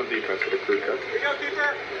 Always one on defense with a crew cut. Here we go,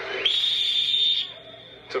 keeper.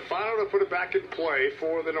 Tefano to put it back in play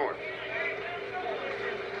for the North.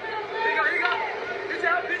 Here you go. Pitch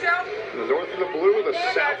out, pitch out. The North in the blue, the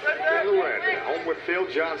South in the red. Homewood Field,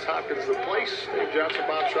 Johns Hopkins the place. Dave Johnson,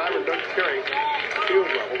 Bob Schreiber, Doug Terry, field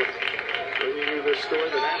level. Bringing you this story,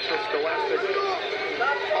 the National Scholastic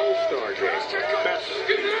All-Star Game. Best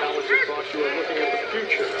in college lacrosse. You are looking at the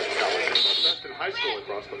future of college lacrosse. Best in high school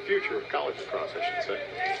lacrosse, the future of college lacrosse, I should say.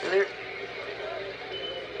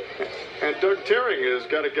 And Doug Terring has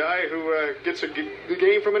got a guy who gets the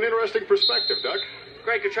game from an interesting perspective. Doug?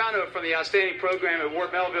 Greg Catrano from the outstanding program at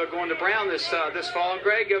Ward Melville going to Brown this fall. And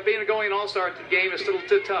Greg, being going an all-star game is still a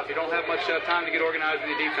little tough. You don't have much time to get organized with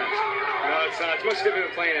your defense. No, it's much different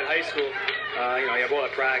than playing in high school. You have all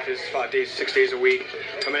that practice, 5 days, 6 days a week.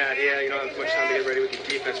 Coming out here, you don't have much time to get ready with your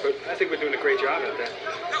defense, but I think we're doing a great job out there.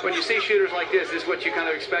 When you see shooters like this is what you kind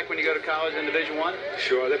of expect when you go to college in Division I?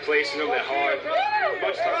 Sure, they're placing them, they're hard.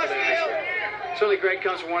 Much tougher than high school. Certainly, Greg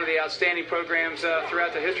comes from one of the outstanding programs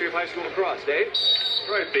throughout the history of high school lacrosse. Dave?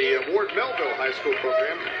 Right, the Ward Melville High School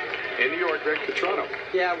program in New York, Greg Catrano.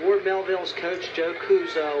 Yeah, Ward Melville's coach, Joe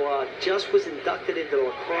Cuso, just was inducted into the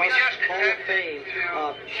Lacrosse Hall of Fame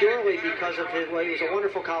purely because of his, well, he was a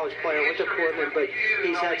wonderful college player, went to Portland, but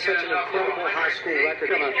he's had such an incredible high school record.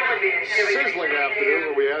 Kind of sizzling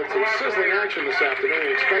afternoon, where we had some sizzling action this afternoon.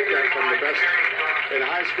 We expect that from the best in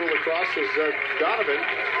high school lacrosse is Donovan.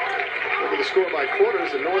 Look at the score by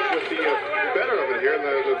quarters. The North with the better of it here. In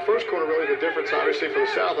the first quarter, really the difference, obviously, for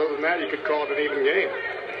the South. Other than that, you could call it an even game.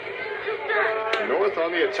 North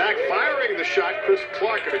on the attack, firing the shot. Chris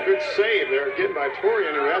Clark at a good save there again by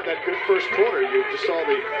Torian, who had that good first quarter. You just saw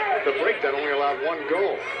the breakdown only allowed one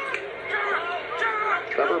goal.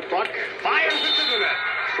 Trevor Buck fires into the net.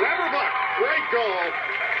 Trevor Buck, great goal.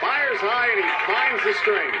 Fires high and he finds the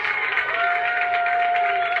strings.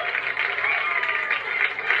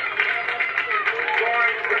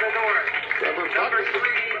 Trevor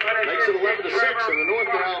Buck makes it 11-6, and the North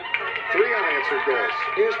now 3 unanswered goals.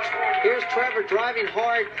 Here's Trevor driving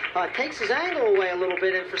hard, takes his angle away a little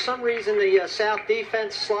bit, and for some reason the South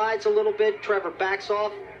defense slides a little bit. Trevor backs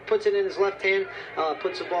off, puts it in his left hand,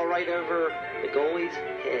 puts the ball right over the goalie's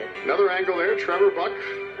head. Another angle there. Trevor Buck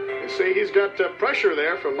see he's got pressure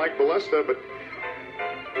there from Mike Balesta, but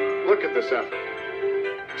look at this effort.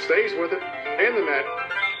 Stays with it in the net.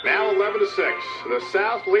 Now 11-6. The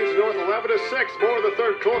South leads North 11-6. More of the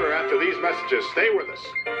third quarter after these messages. Stay with us.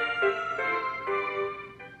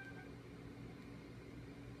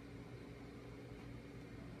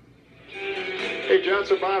 Hey,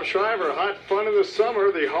 Johnson, Bob Shriver. Hot fun in the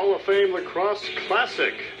summer. The Hall of Fame Lacrosse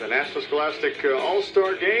Classic. The National Scholastic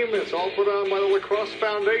All-Star Game. It's all put on by the Lacrosse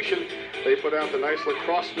Foundation. They put out the nice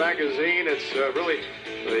lacrosse magazine. It's really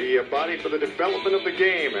the body for the development of the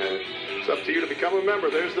game. And it's up to you to become a member.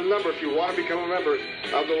 There's the number if you want to become a member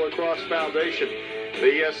of the Lacrosse Foundation.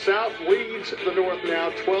 The South leads the North now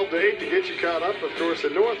 12-8 to get you caught up. Of course, the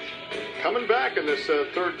North coming back in this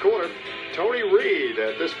third quarter. Tony Reed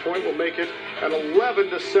at this point will make it an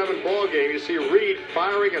 11-7 ball game. You see Reed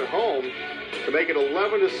firing at home to make it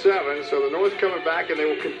 11-7. So the North coming back, and they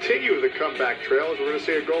will continue the comeback trail. As we're going to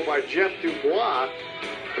see a goal by Jeff Dubois,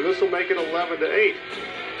 and this will make it 11-8.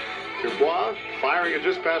 Dubois firing it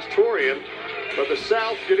just past Torian, but the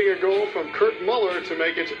South getting a goal from Kurt Muller to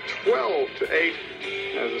make it 12-8.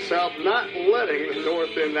 As the South not letting the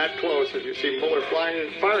North in that close. As you see Muller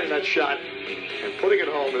firing that shot and putting it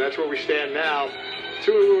home, and that's where we stand now.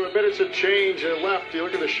 2 minutes and change left. You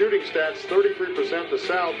look at the shooting stats, 33% the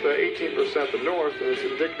South, 18% the North, and it's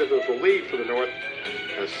indicative of the lead for the North,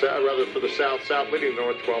 rather for the South. South leading the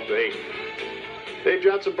North 12-8. Dave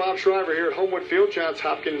Johnson, Bob Shriver here at Homewood Field, Johns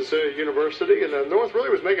Hopkins University, and the North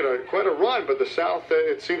really was making quite a run, but the South,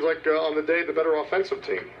 it seems like on the day, the better offensive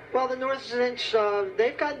team. Well, the North Cinch,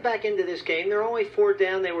 they've gotten back into this game. They're only 4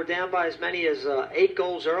 down. They were down by as many as 8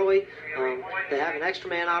 goals early. They have an extra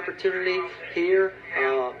man opportunity here.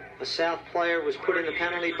 A South player was put in the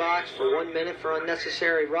penalty box for 1 minute for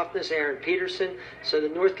unnecessary roughness, Aaron Peterson. So the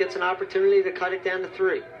North gets an opportunity to cut it down to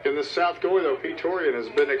 3. In the South goalie, though, Pete Torian has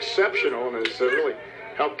been exceptional and has really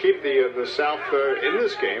helped keep the South in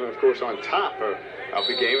this game. And, of course, on top of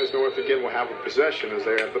the game, as North again will have a possession as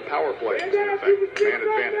they have the power play, in effect, man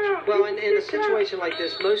advantage. Well, in a situation like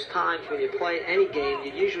this, most times when you play any game,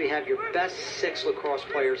 you usually have your best 6 lacrosse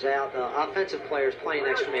players out, offensive players playing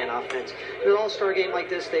extra man offense. In an all-star game like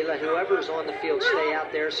this, they let whoever's on the field stay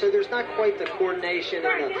out there, so there's not quite the coordination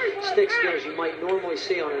and the stick skills you might normally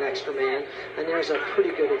see on an extra man, and there's a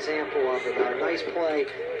pretty good example of it. A nice play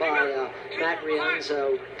by Matt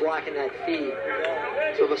Rienzo blocking that feed.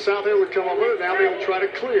 So the South able to come up with it. Now they'll try to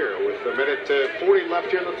clear with a minute 40 left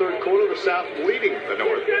here in the third quarter. The South leading the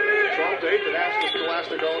North. 12-8, the National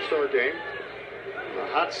Scholastic All-Star Game. A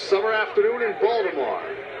hot summer afternoon in Baltimore.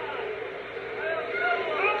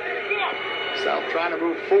 South trying to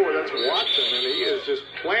move forward. That's Watson, and he is just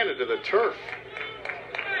planted to the turf.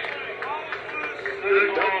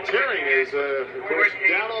 Doug Terring is, of course,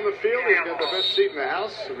 down on the field. He's got the best seat in the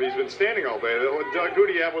house. He's been standing all day. Doug, who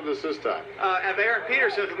do you have with us this time? I have Aaron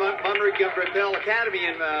Peterson from Montgomery-Bell Academy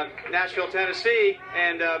in Nashville, Tennessee.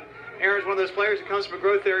 And Aaron's one of those players that comes from a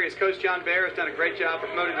growth area. His coach, John Baer, has done a great job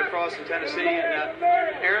promoting lacrosse in Tennessee. And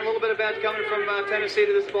Aaron, a little bit about coming from Tennessee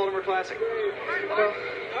to this Baltimore Classic. Well,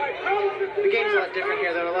 the game's a lot different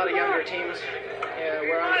here. There are a lot of younger teams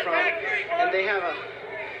where I'm from, and they have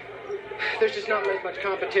there's just not as much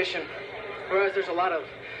competition. Whereas there's a lot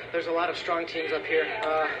of strong teams up here.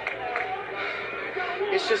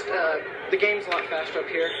 It's just the game's a lot faster up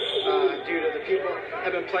here due to the people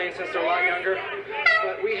have been playing since they're a lot younger.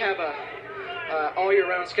 But we have a all year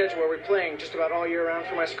round schedule where we're playing just about all year round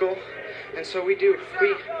for my school. And so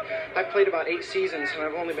I've played about 8 seasons, and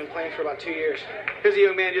I've only been playing for about 2 years. Here's a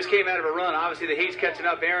young man just came out of a run. Obviously, the heat's catching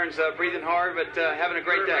up. Aaron's breathing hard, but having a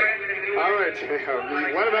great day. All right.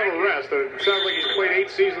 Let him have a rest. It sounds like he's played 8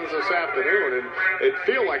 seasons this afternoon, and it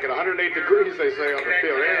feels like at 108 degrees, they say, on the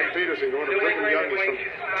field. Aaron Peterson going to Brigham Young. He's from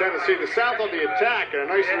Tennessee. The South on the attack, and a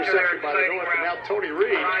nice reception by the North. And now Tony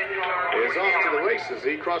Reed is off to the races.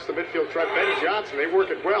 He crossed the midfield, tried Ben Johnson. They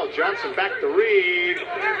work it well. Johnson back to Reed.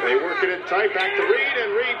 They work it in tight, back to Reed,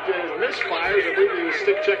 and Reed misfires. I believe he was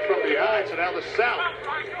stick checked from behind, so now the South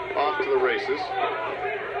off to the races.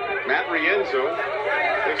 Matt Rienzo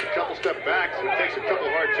takes a couple step backs and takes a couple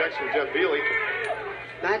hard checks from Jeff Bealey.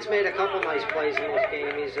 Matt's made a couple nice plays in this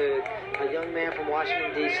game. He's a young man from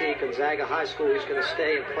Washington, D.C., Gonzaga High School. He's going to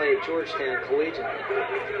stay and play at Georgetown Collegiate.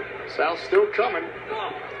 South still coming.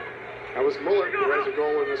 That was Muller who has a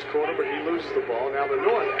goal in this quarter, but he loses the ball. Now the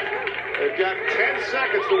North. They've got 10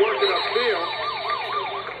 seconds to work it upfield.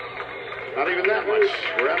 Not even that much.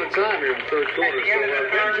 We're out of time here in the third quarter. So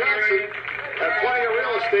Ben Johnson had plenty of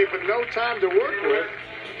real estate, but no time to work with.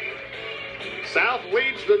 South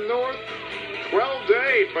leads the North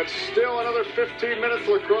 12-8, but still another 15 minutes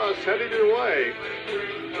lacrosse heading your way.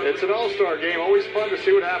 It's an all-star game. Always fun to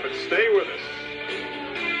see what happens. Stay with us.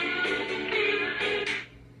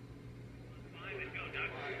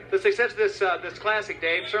 The success of this classic,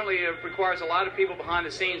 Dave, certainly requires a lot of people behind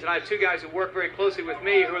the scenes, and I have two guys who work very closely with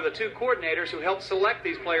me who are the two coordinators who help select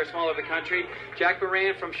these players from all over the country. Jack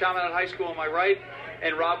Moran from Chaminade High School on my right,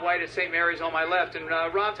 and Rob White at St. Mary's on my left. And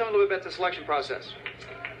Rob, tell me a little bit about the selection process.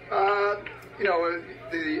 You know,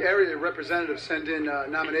 the area representatives send in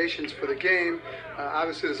nominations for the game.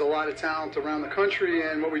 Obviously, there's a lot of talent around the country,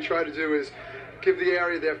 and what we try to do is give the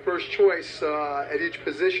area their first choice at each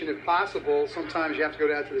position if possible. Sometimes you have to go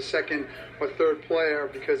down to the second or third player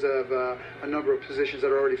because of a number of positions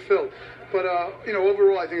that are already filled. But, you know,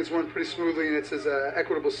 overall, I think it's run pretty smoothly, and it's as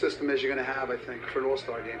equitable system as you're going to have, I think, for an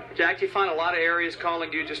all-star game. Jack, do you find a lot of areas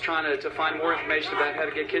calling you just trying to find more information about how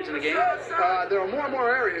to get kids in the game? There are more and more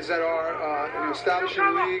areas that are you know, establishing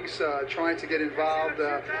leagues, trying to get involved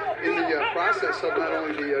in the process of not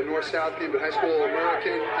only the North-South game, but high school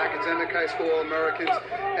All-American, academic high school All-Americans,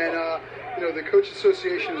 and you know, the Coach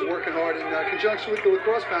Association is working hard in conjunction with the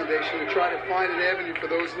Lacrosse Foundation to try to find an avenue for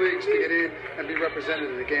those leagues to get in and be represented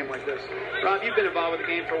in a game like this. Rob, you've been involved with the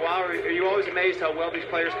game for a while. Are you always amazed how well these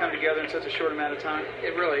players come together in such a short amount of time?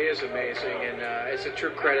 It really is amazing, and it's a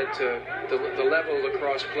true credit to the level of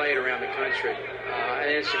lacrosse played around the country. And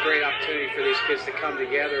it's a great opportunity for these kids to come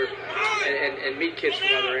together and meet kids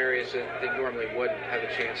from other areas that they normally wouldn't have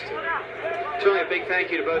a chance to. Certainly a big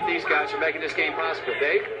thank you to both these guys for making this game possible.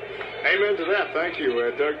 Dave? Amen to that. Thank you,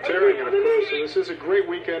 Doug Terry. And, of course, this is a great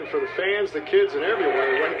weekend for the fans, the kids, and everyone.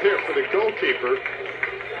 Right there for the goalkeeper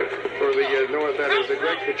for the North. That is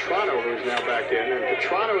Greg Petrano, who's now back in. And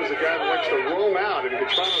Petrano is the guy that likes to roam out, and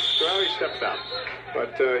Petrano steps out.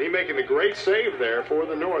 But he making a great save there for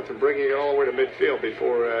the North and bringing it all the way to midfield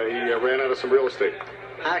before he ran out of some real estate.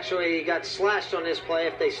 Actually, he got slashed on this play.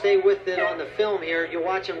 If they stay with it on the film here, you'll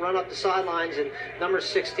watch him run up the sidelines, and number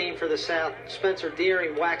 16 for the South, Spencer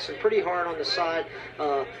Deering, waxing pretty hard on the side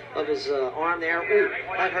of his arm there. Ooh,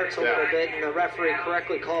 that hurts a little bit, and the referee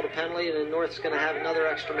correctly called a penalty, and the North's going to have another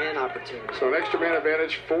extra man opportunity. So an extra man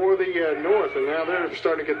advantage for the North, and now they're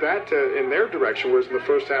starting to get that in their direction, whereas in the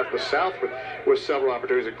first half, the South with several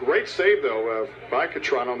opportunities. A great save, though, by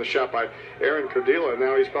Catron on the shot by Aaron Cordila.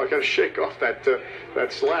 Now he's probably got to shake off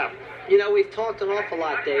that slap. You know, we've talked an awful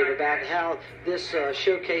lot, Dave, about how this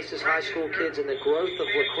showcases high school kids and the growth of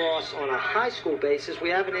lacrosse on a high school basis. We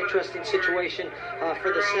have an interesting situation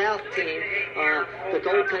for the South team. The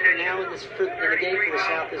goaltender now in the game for the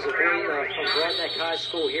South is a boy from Broadneck High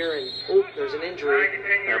School here, and there's an injury.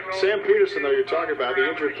 Sam Peterson, though, you're talking about, the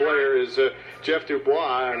injured player is Jeff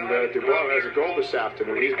Dubois, and Dubois has a goal this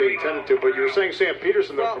afternoon. He's being tended to, but you were saying Sam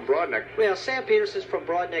Peterson, though, from Broadneck. Well, Sam Peterson's from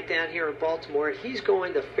Broadneck down here in Baltimore, and he's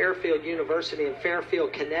going to Fairfield University in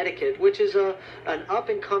Fairfield, Connecticut, which is an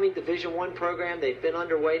up-and-coming Division I program. They've been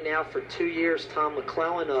underway now for 2 years. Tom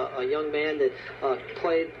McClellan, a young man that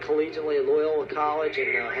played collegiately at Loyola College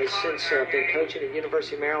and has since been coaching at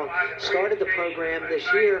University of Maryland, started the program this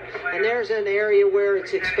year, and there's an area where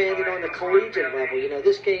it's expanded on the collegiate level. You know,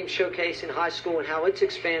 this game showcasing high school and how it's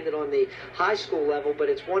expanded on the high school level, but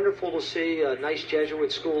it's wonderful to see a nice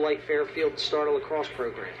Jesuit school like Fairfield start a lacrosse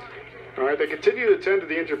program. All right, they continue to tend to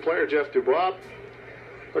the injured player, Jeff Dubois.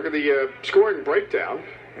 Look at the scoring breakdown,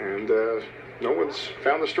 and no one's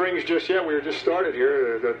found the strings just yet. We were just started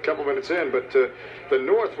here, a couple minutes in, but the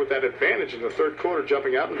North with that advantage in the third quarter,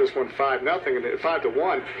 jumping out and just won 5-0 and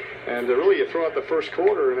 5-1, and really you throw out the first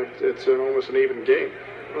quarter and it's almost an even game.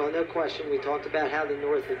 Well, no question. We talked about how the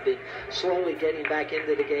North had been slowly getting back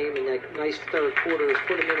into the game, and that nice third quarter has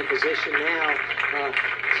put them in a position now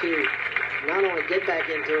to not only get back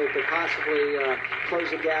into it, but possibly close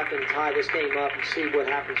the gap and tie this game up and see what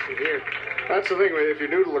happens from here. That's the thing. If you're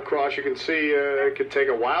new to lacrosse, you can see it could take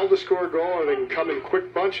a while to score a goal, or they can come in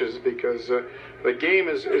quick bunches because the game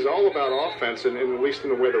is all about offense, and at least in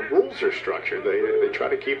the way the rules are structured. They try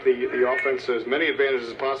to keep the offense as many advantages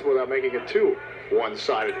as possible without making it too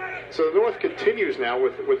one-sided. So the North continues now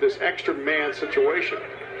with this extra man situation.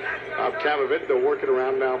 Cavavit, they'll work it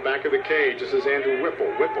around now back of the cage. This is Andrew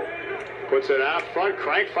Whipple. Whipple puts it out front,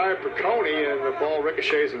 crank fire Perconi, and the ball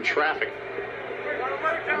ricochets in traffic.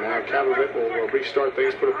 And now Cavavit will restart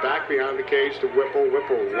things, put it back behind the cage to Whipple.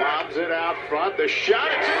 Whipple lobs it out front. The shot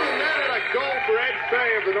is in the net, and a goal for Ed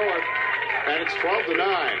Fay of the North. And it's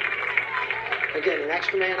 12-9. again, an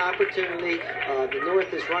extra man opportunity. The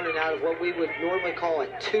North is running out of what we would normally call a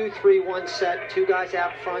 2-3-1 set. 2 guys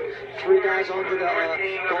out front, 3 guys onto the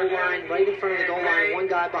goal line, right in front of the goal line, 1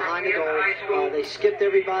 guy behind the goal. They skipped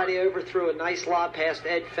everybody over, threw a nice lob past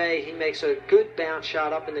Ed Fay. He makes a good bounce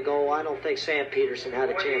shot up in the goal. I don't think Sam Peterson had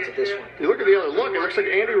a chance at this one. You look at the other look, it looks like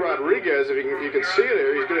Andy Rodriguez, if you can see it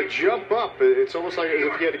there, he's going to jump up. It's almost like as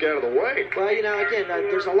if he had to get out of the way. Well, you know, again,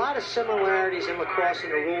 there's a lot of similarities in lacrosse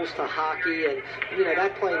and the rules to hockey, and, you know,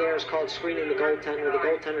 that play there is called screening the goaltender. The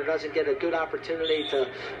goaltender doesn't get a good opportunity to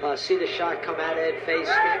see the shot come out of Ed Fay's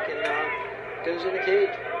stick and goes in the cage.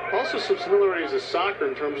 Also some similarities to soccer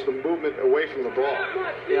in terms of the movement away from the ball.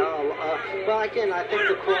 Yeah, well, again, I think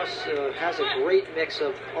lacrosse has a great mix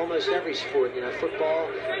of almost every sport. You know, football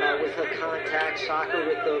with the contact, soccer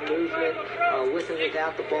with the movement, with and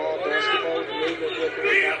without the ball, basketball with the movement, with and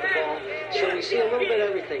without the ball. So we see a little bit of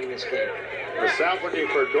everything in this game. The South looking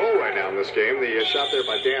for a goal right now in this game. The shot there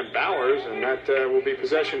by Dan Bowers, and that will be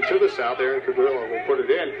possession to the South. Aaron Cadrillo will put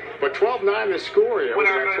it in. But 12-9 the score here with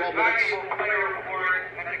about 12 minutes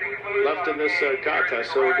left in this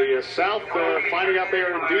contest. So the South finding out they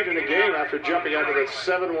are indeed in the game after jumping out to the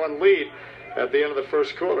 7-1 lead at the end of the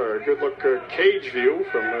first quarter. A good look cage view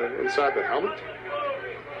from inside the helmet.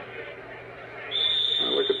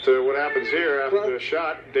 Look at what happens here after the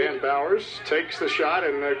shot. Dan Bowers takes the shot,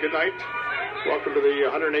 and good night. Welcome to the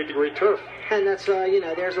 108-degree turf. And that's, you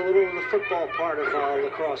know, there's a little of the football part of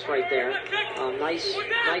lacrosse right there. Nice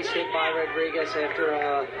hit by Rodriguez after,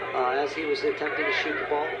 as he was attempting to shoot the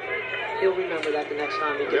ball. He'll remember that the next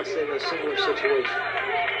time he gets in a similar situation.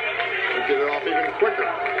 We'll get it off even quicker.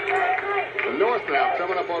 The North now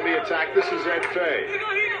coming up on the attack. This is Ed Fay.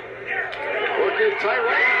 Looking tight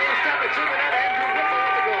right. Step it to the net. Andrew Whipple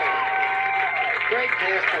at the goal. Great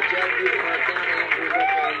pass by Joe Newkirk down to Andrew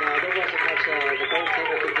Whipple, and there wasn't much the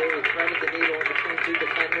goaltender could do. He threaded the needle in between 2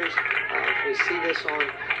 defenders. We see this on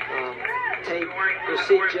tape. You'll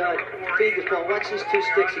see Judd feed the ball. Watch these 2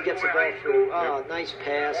 sticks. He gets the ball through. Nice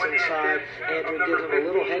pass inside. Andrew gives him a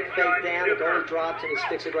little head fake down. The goalie drops, and he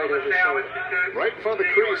sticks it right over his shoulder. Right in front of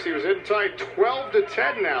the crease. He was in tight.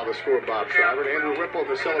 12-10 now, the score, Bob Schreiber. Andrew Whipple in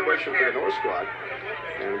the celebration for the North squad.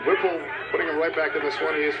 And Whipple putting him right back in this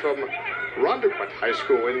one. He is from Rondequoit High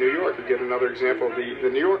School in New York. Again, another example of the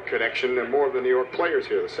New York connection and more of the New York players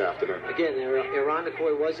here this afternoon. Again,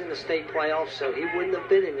 Rondequoit was in the state playoffs, so he wouldn't have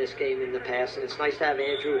been in this game in the past, and it's nice to have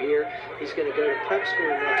Andrew here. He's going to go to prep school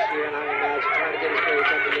next year, and I imagine trying to get his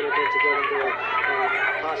grades up a little bit to get into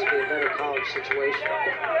possibly a better college situation.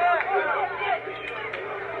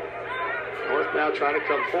 North now trying to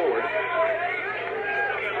come forward.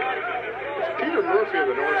 Peter Murphy of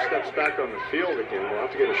the North steps back on the field again. We'll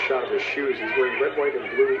have to get a shot of his shoes. He's wearing red, white, and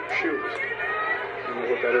blue shoes. I don't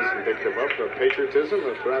know what that is indicative of patriotism,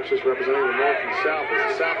 or perhaps just representing the North and South.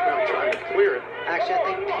 As the South now trying to clear it. Actually, I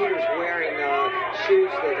think Peter's wearing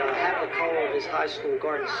shoes that have the color of his high school,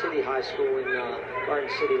 Garden City High School in Garden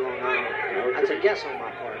City, Long Island. That's a guess on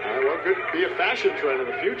my part. Well, could be a fashion trend in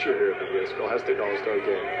the future here at the Scholastic All-Star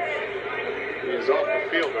Game. He is off the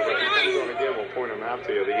field, but when he comes on again, we'll point him out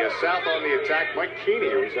to you. The South on the attack, Mike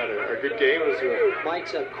Keeney, who's had a good game.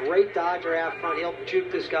 Mike's a great dodger out front. He'll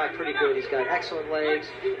juke this guy pretty good. He's got excellent legs.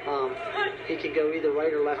 He can go either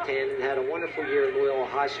right or left hand, and had a wonderful year at Loyola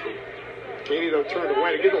High School. Keeney, though, turned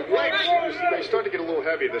away. To get the legs, they start to get a little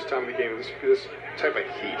heavy this time of the game, this type of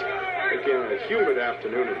heat. Again, on a humid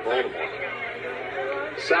afternoon in Baltimore.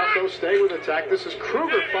 South, though, staying with attack. This is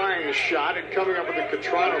Kruger firing the shot and coming up with the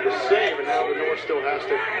Catrano to save, and now the North still has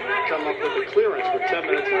to come up with the clearance with 10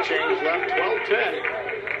 minutes and change left.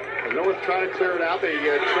 12-10. The North trying to clear it out. They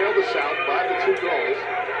trail the South by the 2 goals.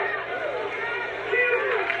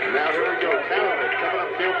 And now here we go. Canada coming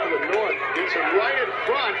upfield for the North. Gets it right in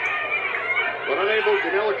front. But unable,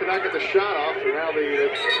 Ganella cannot get the shot off. And now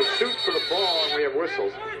the pursuit for the ball, and we have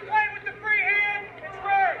whistles.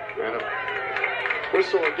 And a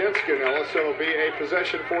whistle against Ganella, so it'll be a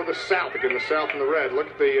possession for the South. Again, the South and the red. Look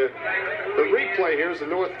at the replay here as the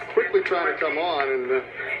North quickly trying to come on, and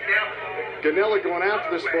Ganella going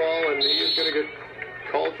after this ball, and he is going to get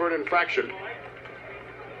called for an infraction.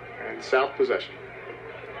 And South possession.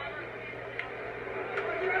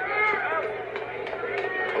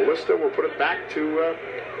 Alista will put it back to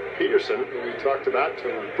Peterson, who we talked about, to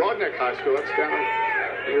Broadneck High School. That's down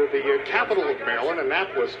near the capital of Maryland,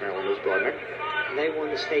 Annapolis, Maryland is Broadneck. And they won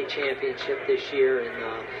the state championship this year in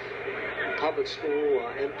public school,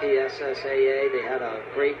 MPSSAA. They had a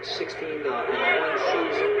great 16-1 season.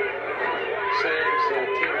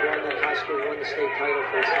 Sam's team, Broadneck High School, won the state title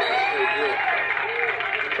for the second straight year.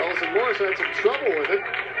 Carlson Morris had some trouble with it.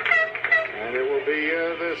 And And it will be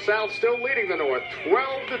the South still leading the North,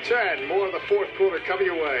 12-10. More of the fourth quarter coming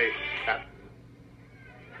your way.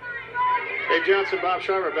 Dave Johnson, Bob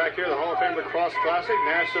Schreiber back here, the Hall of Fame Lacrosse Classic,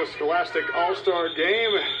 National Scholastic All-Star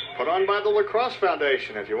Game, put on by the Lacrosse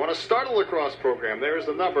Foundation. If you want to start a lacrosse program, there's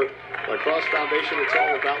the number. Lacrosse Foundation, it's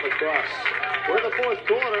all about lacrosse. We're in the fourth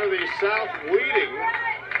quarter, the South leading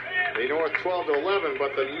the North 12-11,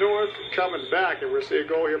 but the North coming back, and we'll see a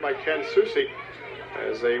goal here by Ken Susi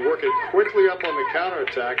as they work it quickly up on the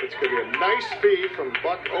counterattack. It's going to be a nice feed from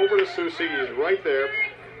Buck over to Susi. He's right there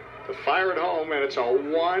to fire it home, and it's a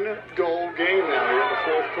one-goal game now here in the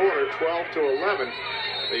fourth quarter, 12-11.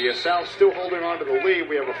 The South still holding on to the lead.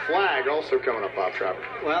 We have a flag also coming up, Bob Schreiber.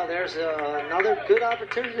 Well, there's another good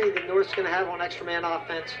opportunity the North's going to have on extra man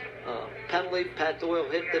offense. Penalty, Pat Doyle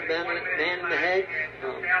hit the man in the head.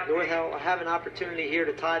 North have an opportunity here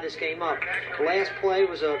to tie this game up. The last play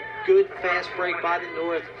was a good fast break by the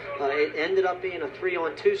North. It ended up being a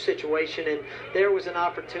 3-on-2 situation, and there was an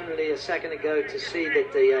opportunity a second ago to see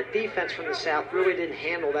that the defense from the South really didn't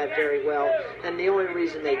handle that very well, and the only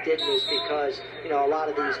reason they didn't is because, you know, a lot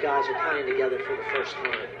of these guys are playing together for the first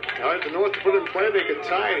time. All right, the North to put in play, they could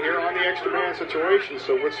tie it here on the extra man situation.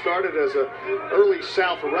 So what started as an early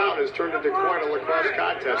South rout has turned into quite a lacrosse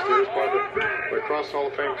contest here as part of the Lacrosse Hall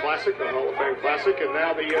of Fame Classic, the Hall of Fame Classic, and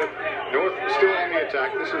now the North is still on the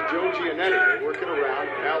attack. This is Joe Giannetti. They're working around,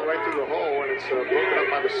 now right through the hole, and it's broken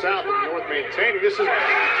up by the South, and the North maintaining. This is...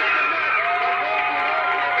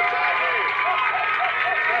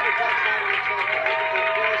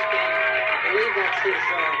 That's his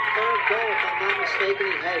third goal, if I'm not mistaken.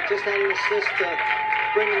 He just had an assist to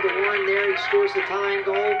bring him to one there. He scores the tying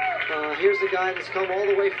goal. Here's the guy that's come all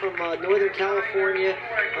the way from Northern California.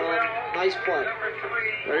 Nice play.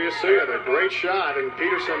 There you see it, a great shot, and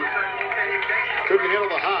Peterson couldn't handle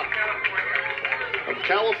the hop. From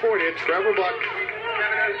California, Trevor Buck.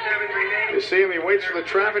 You see him, he waits for the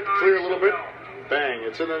traffic to clear a little bit. Bang,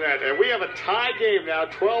 it's in the net. And we have a tie game now,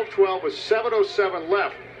 12-12 with 7:07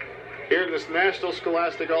 left. Here in this National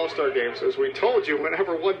Scholastic All-Star Game. So as we told you,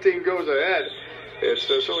 whenever one team goes ahead, it's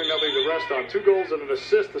certainly nothing to rest on. 2 goals and an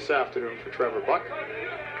assist this afternoon for Trevor Buck.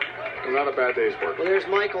 Not a bad day's work. Well, there's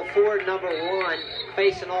Michael Ford, number 1,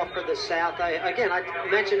 facing off for the South. I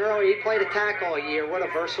mentioned earlier, he played attack all year. What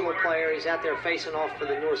a versatile player. He's out there facing off for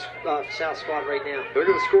the South squad right now. They're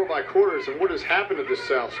going to score by quarters, and what has happened to this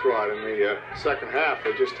South squad in the second half?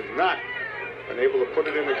 They just have not been able to put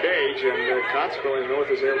it in the cage, and consequently, North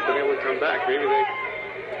has been able to come back. Maybe they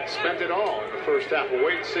spent it all in the first half. We'll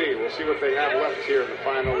wait and see. We'll see what they have left here in the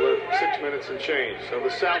final 6 minutes and change. So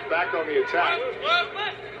the South back on the attack,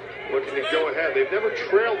 looking to go ahead. They've never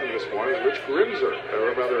trailed in this one. Rich Grimser,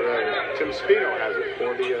 or rather Tim Spino has it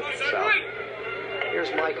for the South. Here's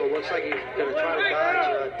Michael. Looks like he's going to try to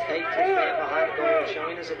dodge, take his man behind the goal,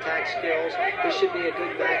 showing his attack skills. This should be a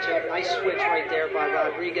good matchup. Nice switch right there by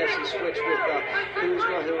Rodriguez. He switched with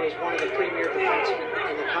Kuzma, who is one of the premier defensemen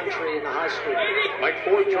in the country in the high school. Mike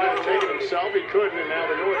Ford tried to take it himself. He couldn't, and now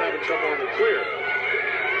the North having trouble on the clear.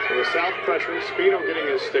 So the South pressuring. Spino getting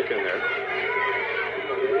his stick in there.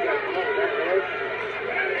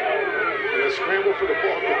 And the scramble for the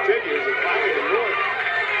ball continues, and finally the North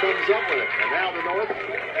comes up with it. And now the North, Beck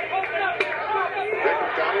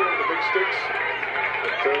McDonald with the big sticks.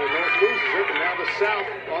 But the North loses it, and now the South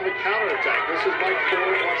on the counterattack. This is Mike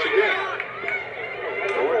Ford once again.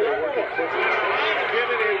 North are working quickly, trying to get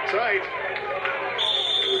it in tight.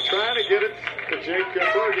 They were trying to get it to Jake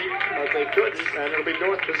Berge, but they couldn't, and it'll be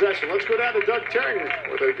North possession. Let's go down to Doug Terring,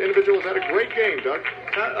 where the individual has had a great game, Doug.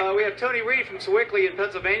 We have Tony Reed from Sewickley in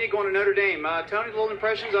Pennsylvania going to Notre Dame. Tony, little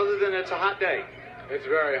impressions other than it's a hot day? It's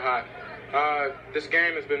very hot. This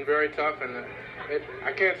game has been very tough, and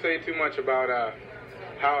I can't say too much about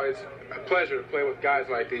how it's a pleasure to play with guys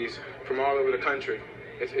like these from all over the country.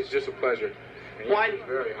 It's just a pleasure. Why? It's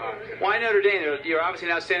very hot. Why Notre Dame? You're obviously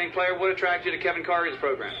an outstanding player. What attracted you to Kevin Cargan's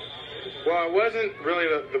program? Well, it wasn't really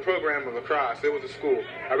the program of lacrosse. It was the school.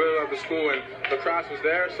 I really loved the school, and lacrosse was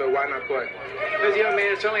there, so why not play? This young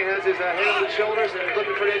man certainly has his head on his shoulders and is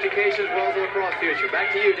looking for an education as well as a lacrosse future.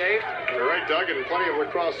 Back to you, Dave. All right, Doug, and plenty of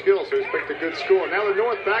lacrosse skills, so he's picked a good school. Now the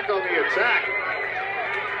North back on the attack.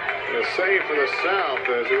 And a save for the South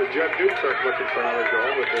as it was Judd Newkirk looking for another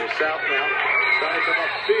goal, but the South now trying to come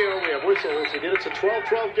upfield. We have whistles again. It's a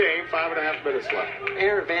 12-12 game, 5.5 minutes left.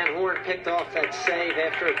 Aaron Van Horn picked off that save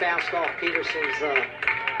after it bounced off Peterson's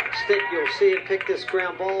stick. You'll see him pick this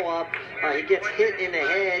ground ball up. He gets hit in the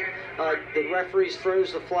head. The referee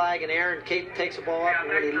throws the flag, and Aaron takes the ball up. And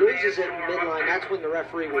when he loses it in midline, that's when the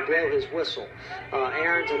referee will blow his whistle.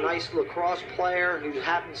 Aaron's a nice lacrosse player who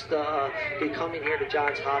happens to be coming here to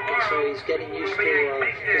Johns Hopkins, so he's getting used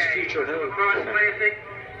to his future home.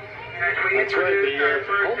 That's right, the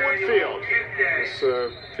Homewood Field. This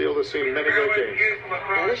field has seen many great games.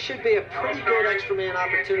 Now, this should be a pretty good extra man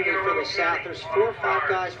opportunity for the South. There's 4 or 5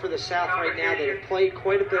 guys for the South right now that have played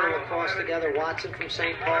quite a bit of lacrosse together. Watson from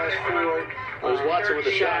St. Paul's, Ford, there's Watson with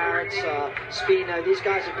the shot. Spino. These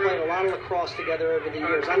guys have played a lot of lacrosse together over the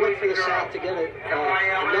years. I look for the South to get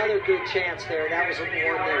another good chance there. That was the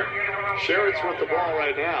one there. Sherritt's with the ball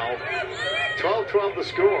right now. 12-12 the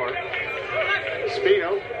score.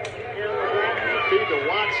 Spino. Feed to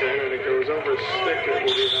Watson, and it goes over his stick. It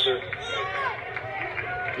will be another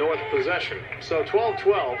North possession. So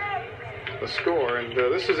 12-12 the score, and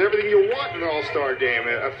this is everything you want in an all-star game.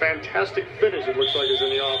 A fantastic finish, it looks like, is in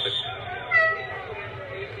the offing.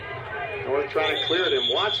 North trying to clear it in.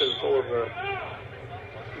 Watson full of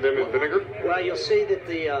vinegar. Well, you'll see that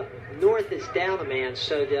the North is down a man,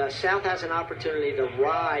 so the South has an opportunity to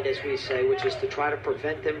ride, as we say, which is to try to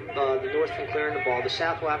prevent them, the North from clearing the ball. The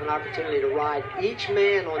South will have an opportunity to ride each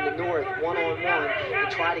man on the North one-on-one and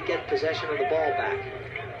try to get possession of the ball back.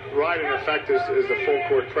 Ride, in effect, is the full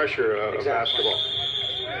court pressure of basketball.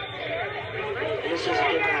 And this is a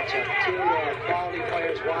good matchup. 2 quality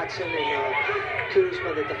players, Watson and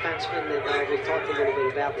Kuzma, the defenseman that we've talked a little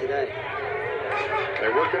bit about today. They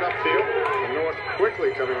work it upfield. The North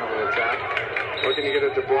quickly coming on the attack. Looking to get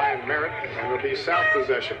it to Brian Merritt, and it'll be South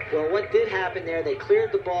possession. Well, what did happen there, they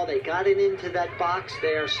cleared the ball, they got it into that box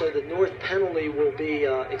there, so the North penalty will be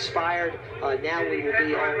expired. Now we will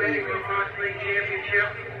be all even.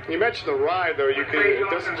 You mentioned the ride, though. It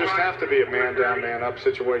doesn't just have to be a man-down, man-up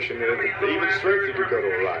situation. Even strength, you could go to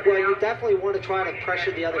a ride. Well, you definitely want to try to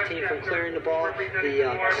pressure the other team from clearing the ball.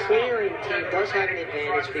 The clearing team does have an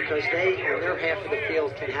advantage because they, on their half of the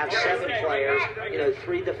field, can have 7 players,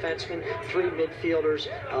 3 defensemen, 3 midfielders,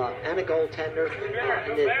 and a goaltender.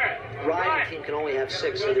 And the riding team can only have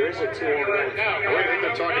 6, so there is a 2-on-1. What do you think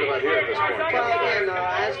they're talking about here at this point? Well, again,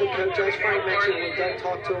 as the coach, as Frank mentioned when Doug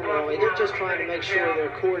talked to them earlier, they're just trying to make sure they're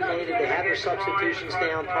coordinated, they have their substitutions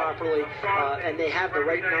down properly, and they have the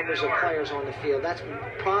right numbers of players on the field. That's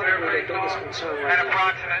probably their biggest concern right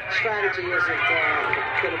now. Strategy isn't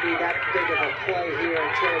going to be that big of a play here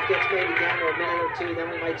until it gets maybe down to a minute or 2. Then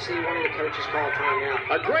we might see one of the coaches call a timeout.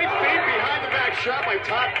 A great feed behind the back shot by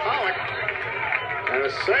Todd Pollock. And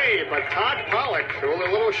a save by Todd Pollock with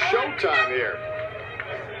a little showtime here.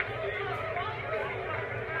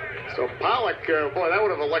 So Pollock, boy, that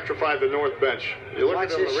would have electrified the North bench. You look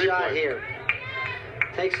Watch at the this replay. shot here.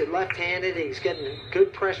 Takes it left-handed. He's getting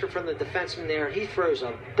good pressure from the defenseman there. He throws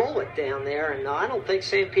a bullet down there, and I don't think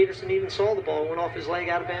Sam Peterson even saw the ball. It went off his leg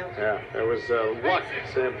out of bounds. Yeah, it was luck.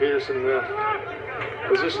 Sam Peterson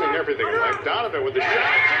positioning everything. Like Donovan with the shot.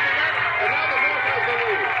 And now the North has the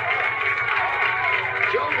lead.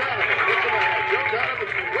 Joe Donovan. Joe Donovan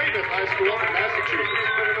from Weymouth High School up in Massachusetts.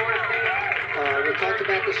 We talked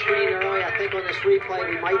about the screen earlier. I think on this replay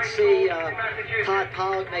we might see Todd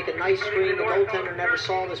Pollock make a nice screen. The goaltender never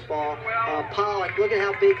saw this ball. Pollock, look at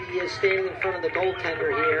how big he is standing in front of the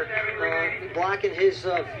goaltender here, blocking his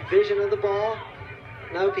vision of the ball.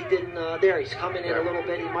 Nope, he didn't. There, he's coming in a little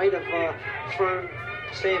bit. He might have thrown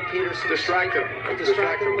Sam Peterson. Distracted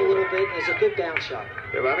him a little bit. It's a good bounce shot.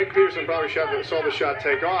 Yeah, but I think Peterson probably saw the shot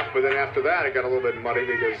take off, but then after that it got a little bit muddy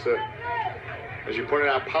because, as you pointed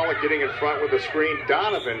out, Pollock getting in front with the screen,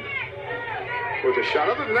 Donovan with the shot.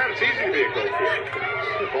 Other than that, it's easy to be a goal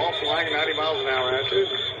for. Ball flying 90 miles an hour at you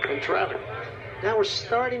in traffic. Now we're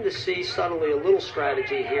starting to see subtly a little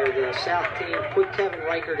strategy here. The South team put Kevin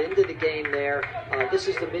Reichert into the game there. This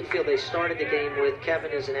is the midfield they started the game with.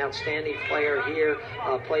 Kevin is an outstanding player here.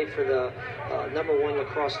 Played for the #1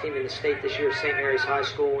 lacrosse team in the state this year, St. Mary's High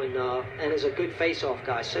School, and is a good face-off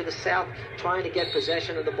guy. So the South trying to get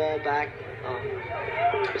possession of the ball back.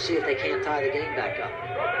 See if they can't tie the game back up.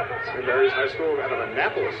 St. Mary's High School out of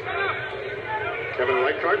Annapolis. Kevin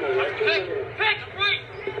Reichert.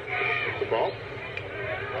 The ball.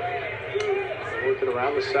 Working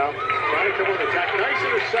around the South. Trying to come on the attack. Nice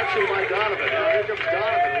interception by Donovan. Now here comes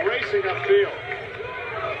Donovan racing upfield.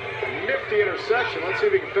 Nifty interception. Let's see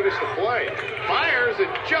if he can finish the play. Fires it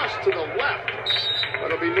just to the left.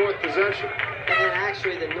 That'll be North possession. And then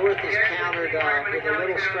actually the North is countered with a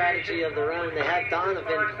little strategy of their own. They have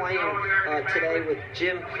Donovan playing today with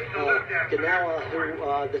Jim Ganella, who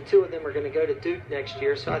the two of them are going to go to Duke next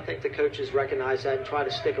year. So I think the coaches recognize that and try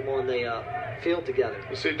to stick them on the field together.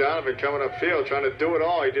 You see Donovan coming upfield, trying to do it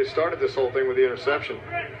all. He just started this whole thing with the interception.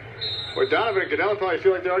 Well, Donovan and Ganella probably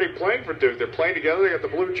feel like they're already playing for Duke. They're playing together. They got the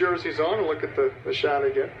blue jerseys on. And look at the shot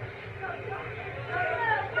again.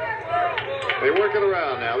 They work it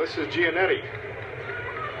around now. This is Giannetti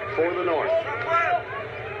for the North.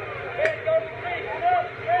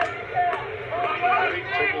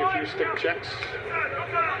 Taking a few stick checks.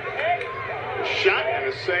 A shot and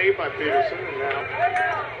a save by Peterson. And now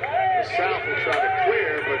the South will try to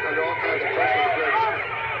clear, but under all kinds of pressure with Greg Smith.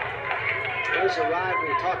 There's a ride we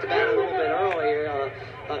talked about a little bit earlier.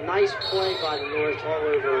 A nice play by the North all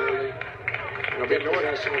over and get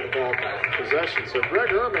possession of the ball back. Possession. So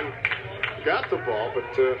Greg Ehrman got the ball,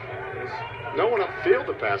 but no one upfield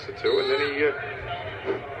to pass it to, and then he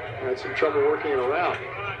had some trouble working it around.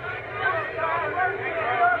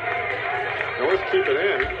 North keep it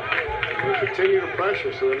in. They continue to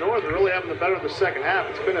pressure, so the North are really having the better of the second half.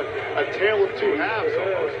 It's been a tale of two halves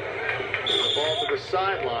almost. The ball to the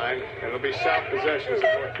sideline, and it'll be South possession as the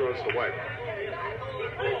North throws it away.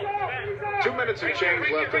 2 minutes and change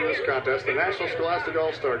left in this contest, the National Scholastic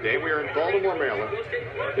All-Star Game. We are in Baltimore, Maryland.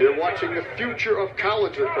 You're watching the future of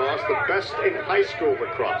college lacrosse, the best in high school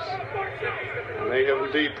lacrosse. And they have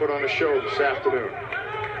indeed put on a show this afternoon.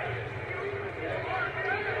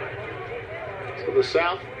 So the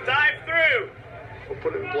South dive through. We'll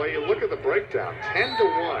put it in play. You look at the breakdown,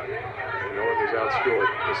 10-1. The North has outscored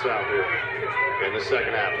the South here in the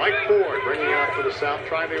second half. Mike Ford bringing it out for the South,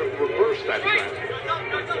 trying to reverse that trend.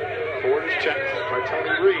 Ford is checked by Tony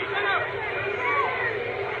Reed.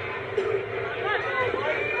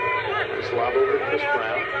 Just lob over to Chris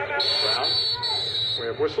Brown. We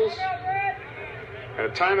have whistles. And a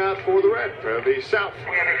timeout for the South.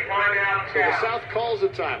 So the South calls a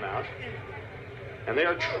timeout. And they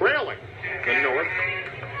are trailing the North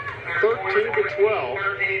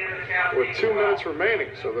 13-12 with 2 minutes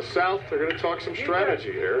remaining. So the South are going to talk some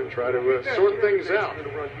strategy here and try to sort things out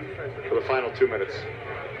for the final 2 minutes.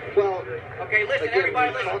 Well, okay, listen, again,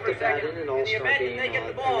 everybody, we talked about it in an All-Star game, and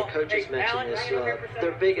the coaches mentioned this.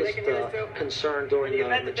 Their biggest concern during the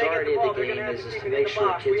majority of the game is to make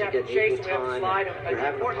sure kids are getting equal time, they're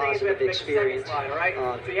having a positive experience. So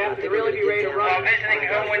you have to really be ready to run. Visiting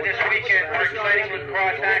Homewood this weekend for exciting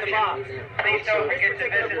lacrosse action. Please don't forget to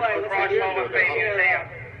visit the Lacrosse Hall of Fame Museum,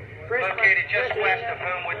 located just west of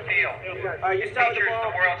Homewood Field. It features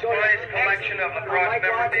the world's finest collection of lacrosse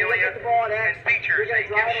memorabilia and features a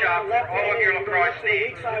gift shop for all of your lacrosse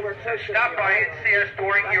needs. Stop by and see us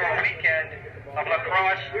during your weekend of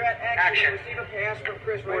lacrosse action.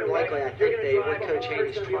 More than likely, I think what Coach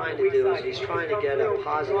Haynes is trying to do is he's trying to get a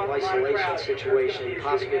positive isolation situation,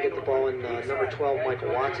 possibly get the ball in number 12,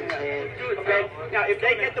 Michael Watson's hand. Okay, now if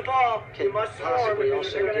they get the ball, you must score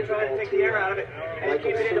because they're going to try to take the air out of it. And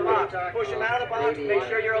Michael keep it in the box. Push him out of the box. Make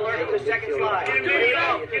sure you're alert for the second slide.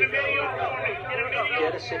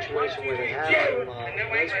 Get a situation where they have some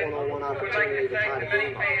nice one-on-one opportunity to tie the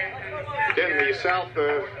game up. Again, the South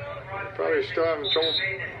probably still having trouble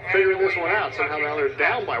figuring this one out. Somehow now they're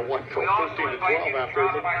down by 1 goal, 13-12 after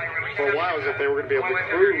it looked for a while as if they were going to be able to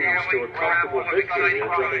cruise to a comfortable victory here,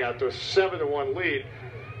 jumping out to a 7-1 lead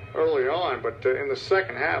early on. But in the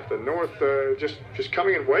second half, the North just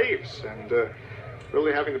coming in waves and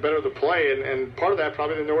really having the better of the play. And part of that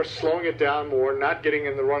probably the North slowing it down more, not getting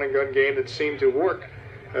in the run-and-gun game that seemed to work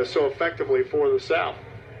so effectively for the South.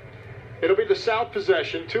 It'll be the South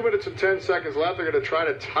possession. 2 minutes and 10 seconds left. They're going to try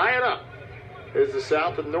to tie it up. Is the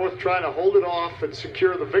South and North trying to hold it off and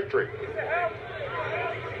secure the victory?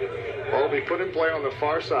 Ball will be put in play on the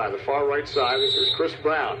far side, the far right side. This is Chris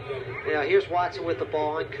Brown. Yeah, here's Watson with the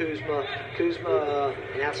ball on Kuzma. Kuzma,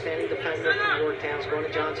 an outstanding defender from Yorktown, going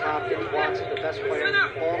to Johns Hopkins. Watson, the best player in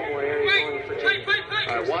the Baltimore area, going to Virginia.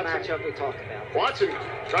 Here's the matchup we talked about. Watson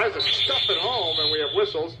tries to stuff it home, and we have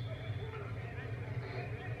whistles.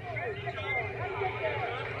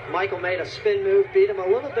 Michael made a spin move, beat him a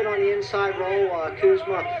little bit on the inside roll.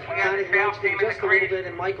 Kuzma kind of nudged him just a little bit,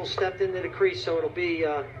 and Michael stepped into the crease, so it'll be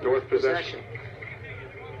North possession.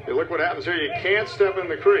 You look what happens here. You can't step in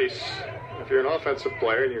the crease if you're an offensive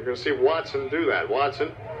player, and you're going to see Watson do that.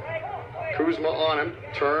 Watson, Kuzma on him,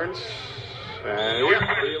 turns, and he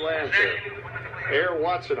lands there. Air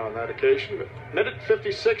Watson on that occasion. Minute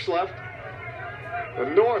 56 left. The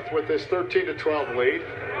North with this 13-12 lead.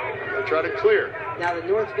 They try to clear. Now the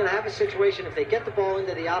North is going to have a situation if they get the ball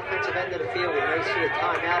into the offensive end of the field. We may see a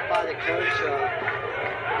timeout by the coach.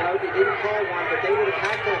 No, they didn't call one, but they would have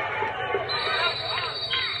had to.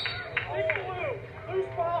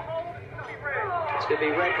 It's going to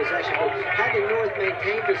be red possession. But had the North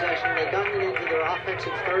maintained possession, they gotten it into their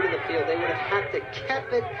offensive third of the field, they would have had to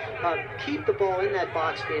keep the ball in that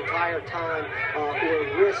box the entire time, or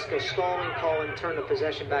risk a stalling call and turn the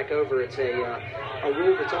possession back over. It's a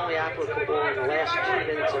rule that's only applicable in the last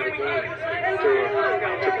 2 minutes of the game.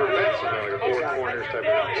 To prevent something like a four corners type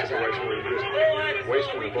of situation where you're just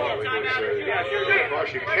wasting the ball. Because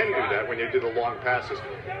Lacrosse, you can do that when you do the long passes.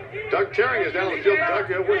 Doug Terring is down on the field. Doug,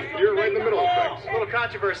 you're right in the middle of things. A little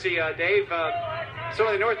controversy, Dave. So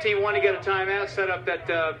the North team wanted to get a timeout, set up that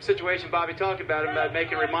situation Bobby talked about,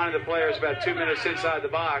 reminding the players about 2 minutes inside the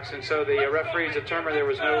box, and so the referees determined there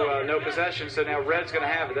was no possession, so now Red's going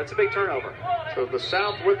to have it. That's a big turnover. So the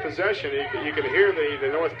South with possession, you can hear the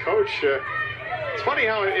North coach. It's funny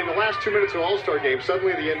how in the last 2 minutes of the All-Star game,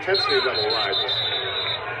 suddenly the intensity level rises.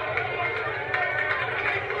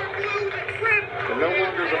 And no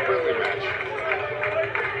longer is a friendly match.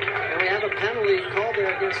 We have a penalty called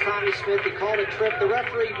there against Tommy Smith. He called a trip. The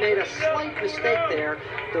referee made a slight mistake there.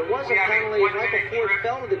 There was a penalty. Michael Ford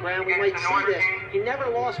fell to the ground. We might see this. He never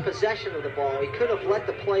lost possession of the ball. He could have let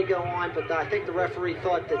the play go on, but I think the referee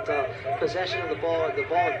thought that possession of the ball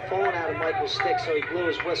had fallen out of Michael's stick, so he blew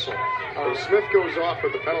his whistle. So Smith goes off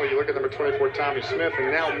with the penalty. You look at number 24, Tommy Smith,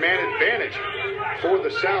 and now man advantage for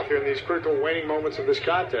the South here in these critical waning moments of this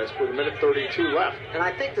contest with a minute 32 left. And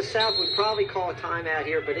I think the South would probably call a timeout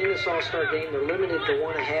here, but in this All-Star game, they're limited to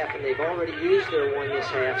 1.5, and they've already used their one this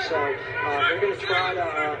half. So they're going to try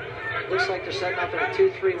to, looks like they're setting up in a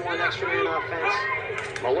 2-3-1 extra man offense.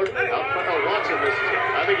 Muller out front. Oh, Watson misses it.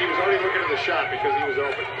 I think he was already looking at the shot because he was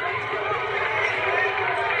open.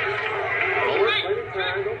 Muller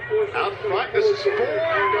out front. This is Ford.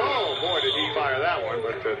 Oh, boy, did he fire that one,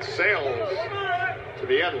 but it sails to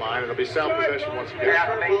the end line. It'll be South possession once again. That's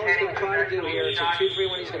what Muller's going to try to do here. It's a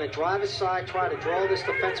 2-3-1. He's going to drive aside, try to draw this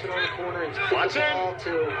defenseman on the corner and kick the ball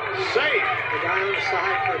to save the guy on the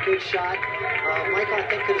side for a good shot. Michael, I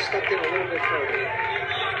think, could have stepped in a little bit further.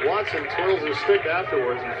 Watson twirls his stick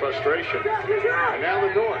afterwards in frustration. And now the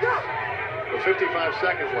North. With 55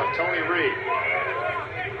 seconds left. Tony Reed.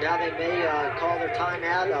 Now they may call their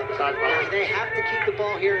timeout. They have to keep the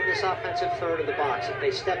ball here in this offensive third of the box. If they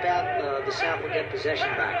step out, the South will get possession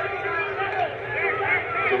back.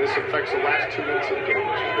 Okay, this affects the last 2 minutes of the game,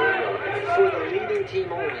 which is very relevant. For the leading team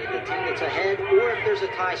only, the team that's ahead, or if there's a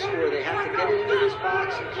tie score, they have to get it into this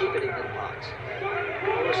box and keep it into the box.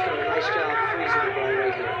 Morris doing a nice job freezing the ball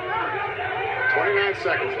right here. 29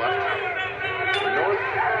 seconds left. North,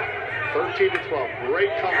 13 to 12. Great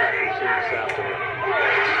comeback we've seen this afternoon.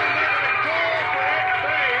 Goal for Ed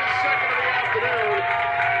Fay, his second of the afternoon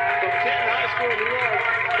from Canton High School in New York.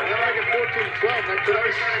 And they'll make it 14 to 12. That could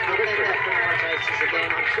ice the victory. That pretty much ices the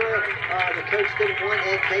game. I'm sure the coach didn't want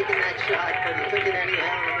Ed taking that shot, but he took it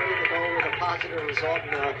anyhow and winning the goal with a positive result.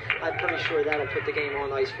 And I'm pretty sure that'll put the game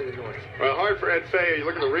on ice for the North. Well, hard for Ed Fay. You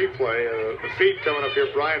look at the replay. The feed coming up here,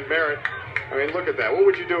 Brian Merritt. I mean, look at that. What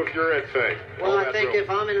would you do if you're Ed Fay? Well, I think if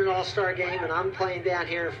I'm in an All-Star game and I'm playing down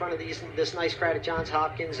here in front of this nice crowd at Johns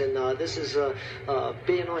Hopkins, and this is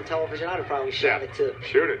being on television, I'd have probably shot it too.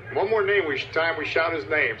 Shoot it. One more time we shout his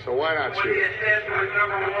name, so why not shoot it?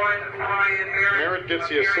 Merritt gets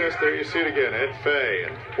the assist. There you see it again, Ed Fay.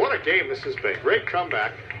 And what a game this has been. Great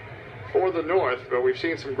comeback for the North, but we've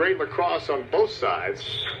seen some great lacrosse on both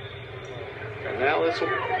sides. And now this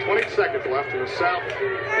 20 seconds left in the South.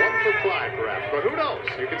 One for pride, perhaps. But who knows?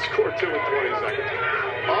 You can score two in 20 seconds.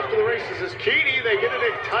 Off to the races is Keeney. They get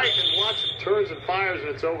it in tight, and Watson turns and fires, and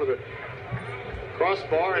it's over the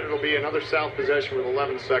crossbar, and it'll be another South possession with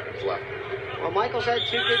 11 seconds left. Well, Michael's had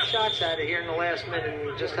two good shots at it here in the last minute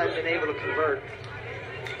and just hasn't been able to convert.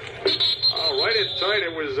 Oh, right in tight.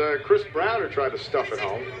 It was Chris Brown who tried to stuff it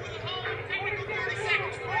home.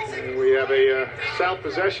 And we have a South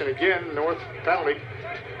possession again, North penalty.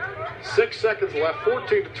 6 seconds left,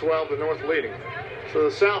 14 to 12, the North leading. So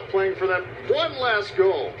the South playing for that one last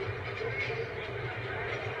goal.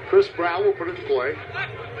 Chris Brown will put it in play.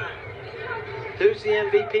 Who's the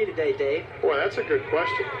MVP today, Dave? Boy, that's a good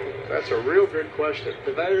question. That's a real good question.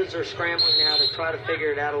 The voters are scrambling now to try to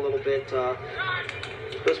figure it out a little bit.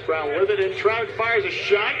 Chris Brown with it, and Trout fires a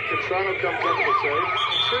shot. Toronto comes up with a save.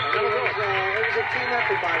 It was a team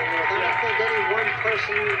effort by the North. I don't think any one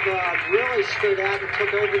person really stood out and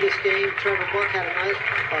took over this game. Trevor Buck had a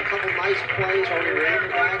couple nice plays. Tony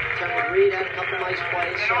Reed had a couple nice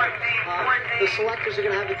plays. So the selectors are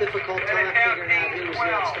going to have a difficult time figuring out who was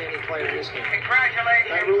the outstanding player in this game.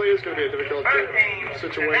 That really is going to be a difficult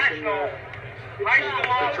situation. They're trying to come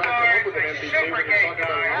up with an MVP David, we're talking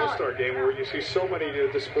about an All-Star game where you see so many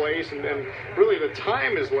displays, and really the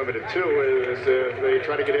time is limited too, as they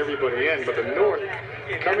try to get everybody in. But the North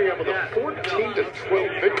coming up with a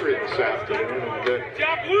 14-12 victory this afternoon. And,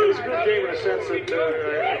 it was a good game in a sense that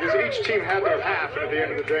because each team had their half, and at the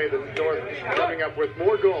end of the day, the North coming up with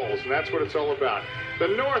more goals, and that's what it's all about. The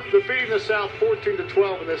North defeating the South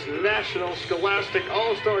 14-12 in this National Scholastic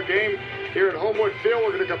All-Star game here at Homewood Field.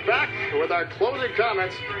 We're going to come back with our closing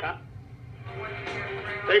comments.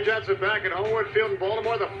 Dave Johnson back at Homewood Field in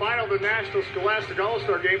Baltimore. The final of the National Scholastic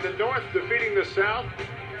All-Star game. The North defeating the South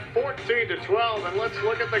 14-12. And let's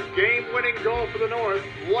look at the game-winning goal for the North.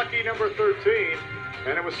 Lucky number 13.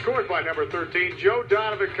 And it was scored by number 13, Joe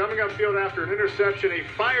Donovan, coming upfield after an interception. He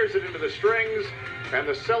fires it into the strings, and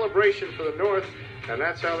the celebration for the North, and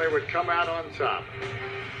that's how they would come out on top.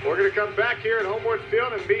 We're going to come back here at Homewood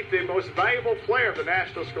Field and meet the most valuable player of the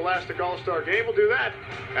National Scholastic All-Star Game. We'll do that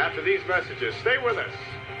after these messages. Stay with us.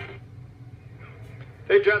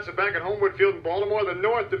 Dave Johnson back at Homewood Field in Baltimore. The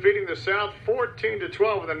North defeating the South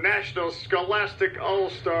 14-12 in the National Scholastic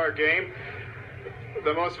All-Star Game.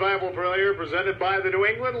 The most valuable player presented by the New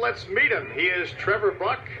England. Let's meet him. He is Trevor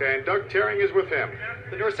Buck, and Doug Terring is with him.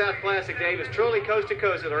 The North-South Classic, Dave, is truly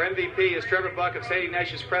coast-to-coast. Our MVP is Trevor Buck of St.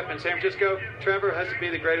 Ignatius Prep in San Francisco. Trevor, has to be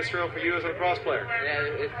the greatest thrill for you as a lacrosse player.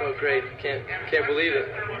 Yeah, it felt great. Can't believe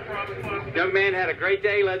it. Young man had a great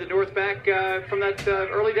day, led the North back from that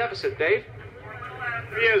early deficit. Dave?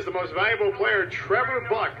 He is the most valuable player, Trevor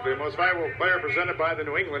Buck, the most valuable player presented by the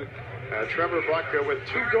New England. Trevor Buck with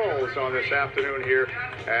 2 goals on this afternoon here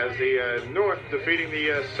as the North defeating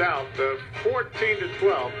the South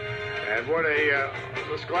 14-12. And what a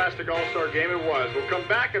Scholastic All-Star game it was. We'll come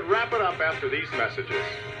back and wrap it up after these messages.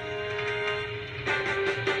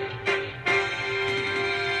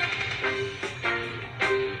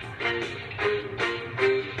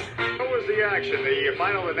 What was the action? The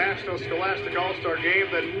final of the National Scholastic All-Star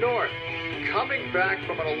game. The North coming back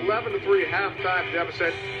from an 11-3 halftime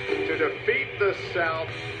deficit to defeat the South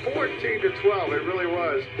 14-12. It really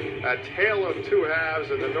was a tale of 2 halves,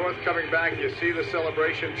 and the North coming back. You see the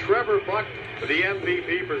celebration. Trevor Buck, the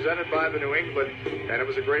MVP, presented by the New England, and it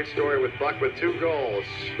was a great story with Buck with 2 goals.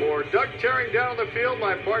 For Doug Terring down on the field,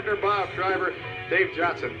 my partner Bob Driver, Dave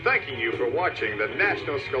Johnson, thanking you for watching the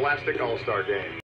National Scholastic All-Star Game.